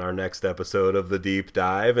 on our next episode of The Deep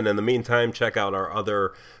Dive. And in the meantime, check out our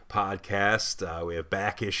other podcast. We have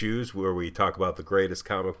Back Issues, where we talk about the greatest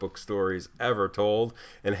comic book stories ever told.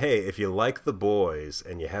 And hey, if you like The Boys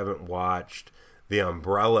and you haven't watched The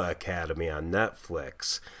Umbrella Academy on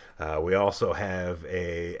Netflix, we also have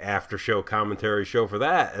a after-show commentary show for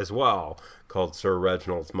that as well, called Sir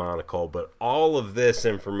Reginald's Monocle. But all of this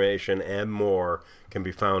information and more can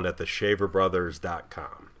be found at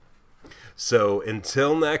theshaverbrothers.com. So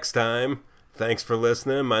until next time, thanks for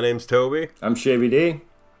listening. My name's Toby. I'm Shavy D.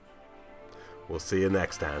 We'll see you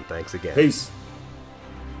next time. Thanks again. Peace.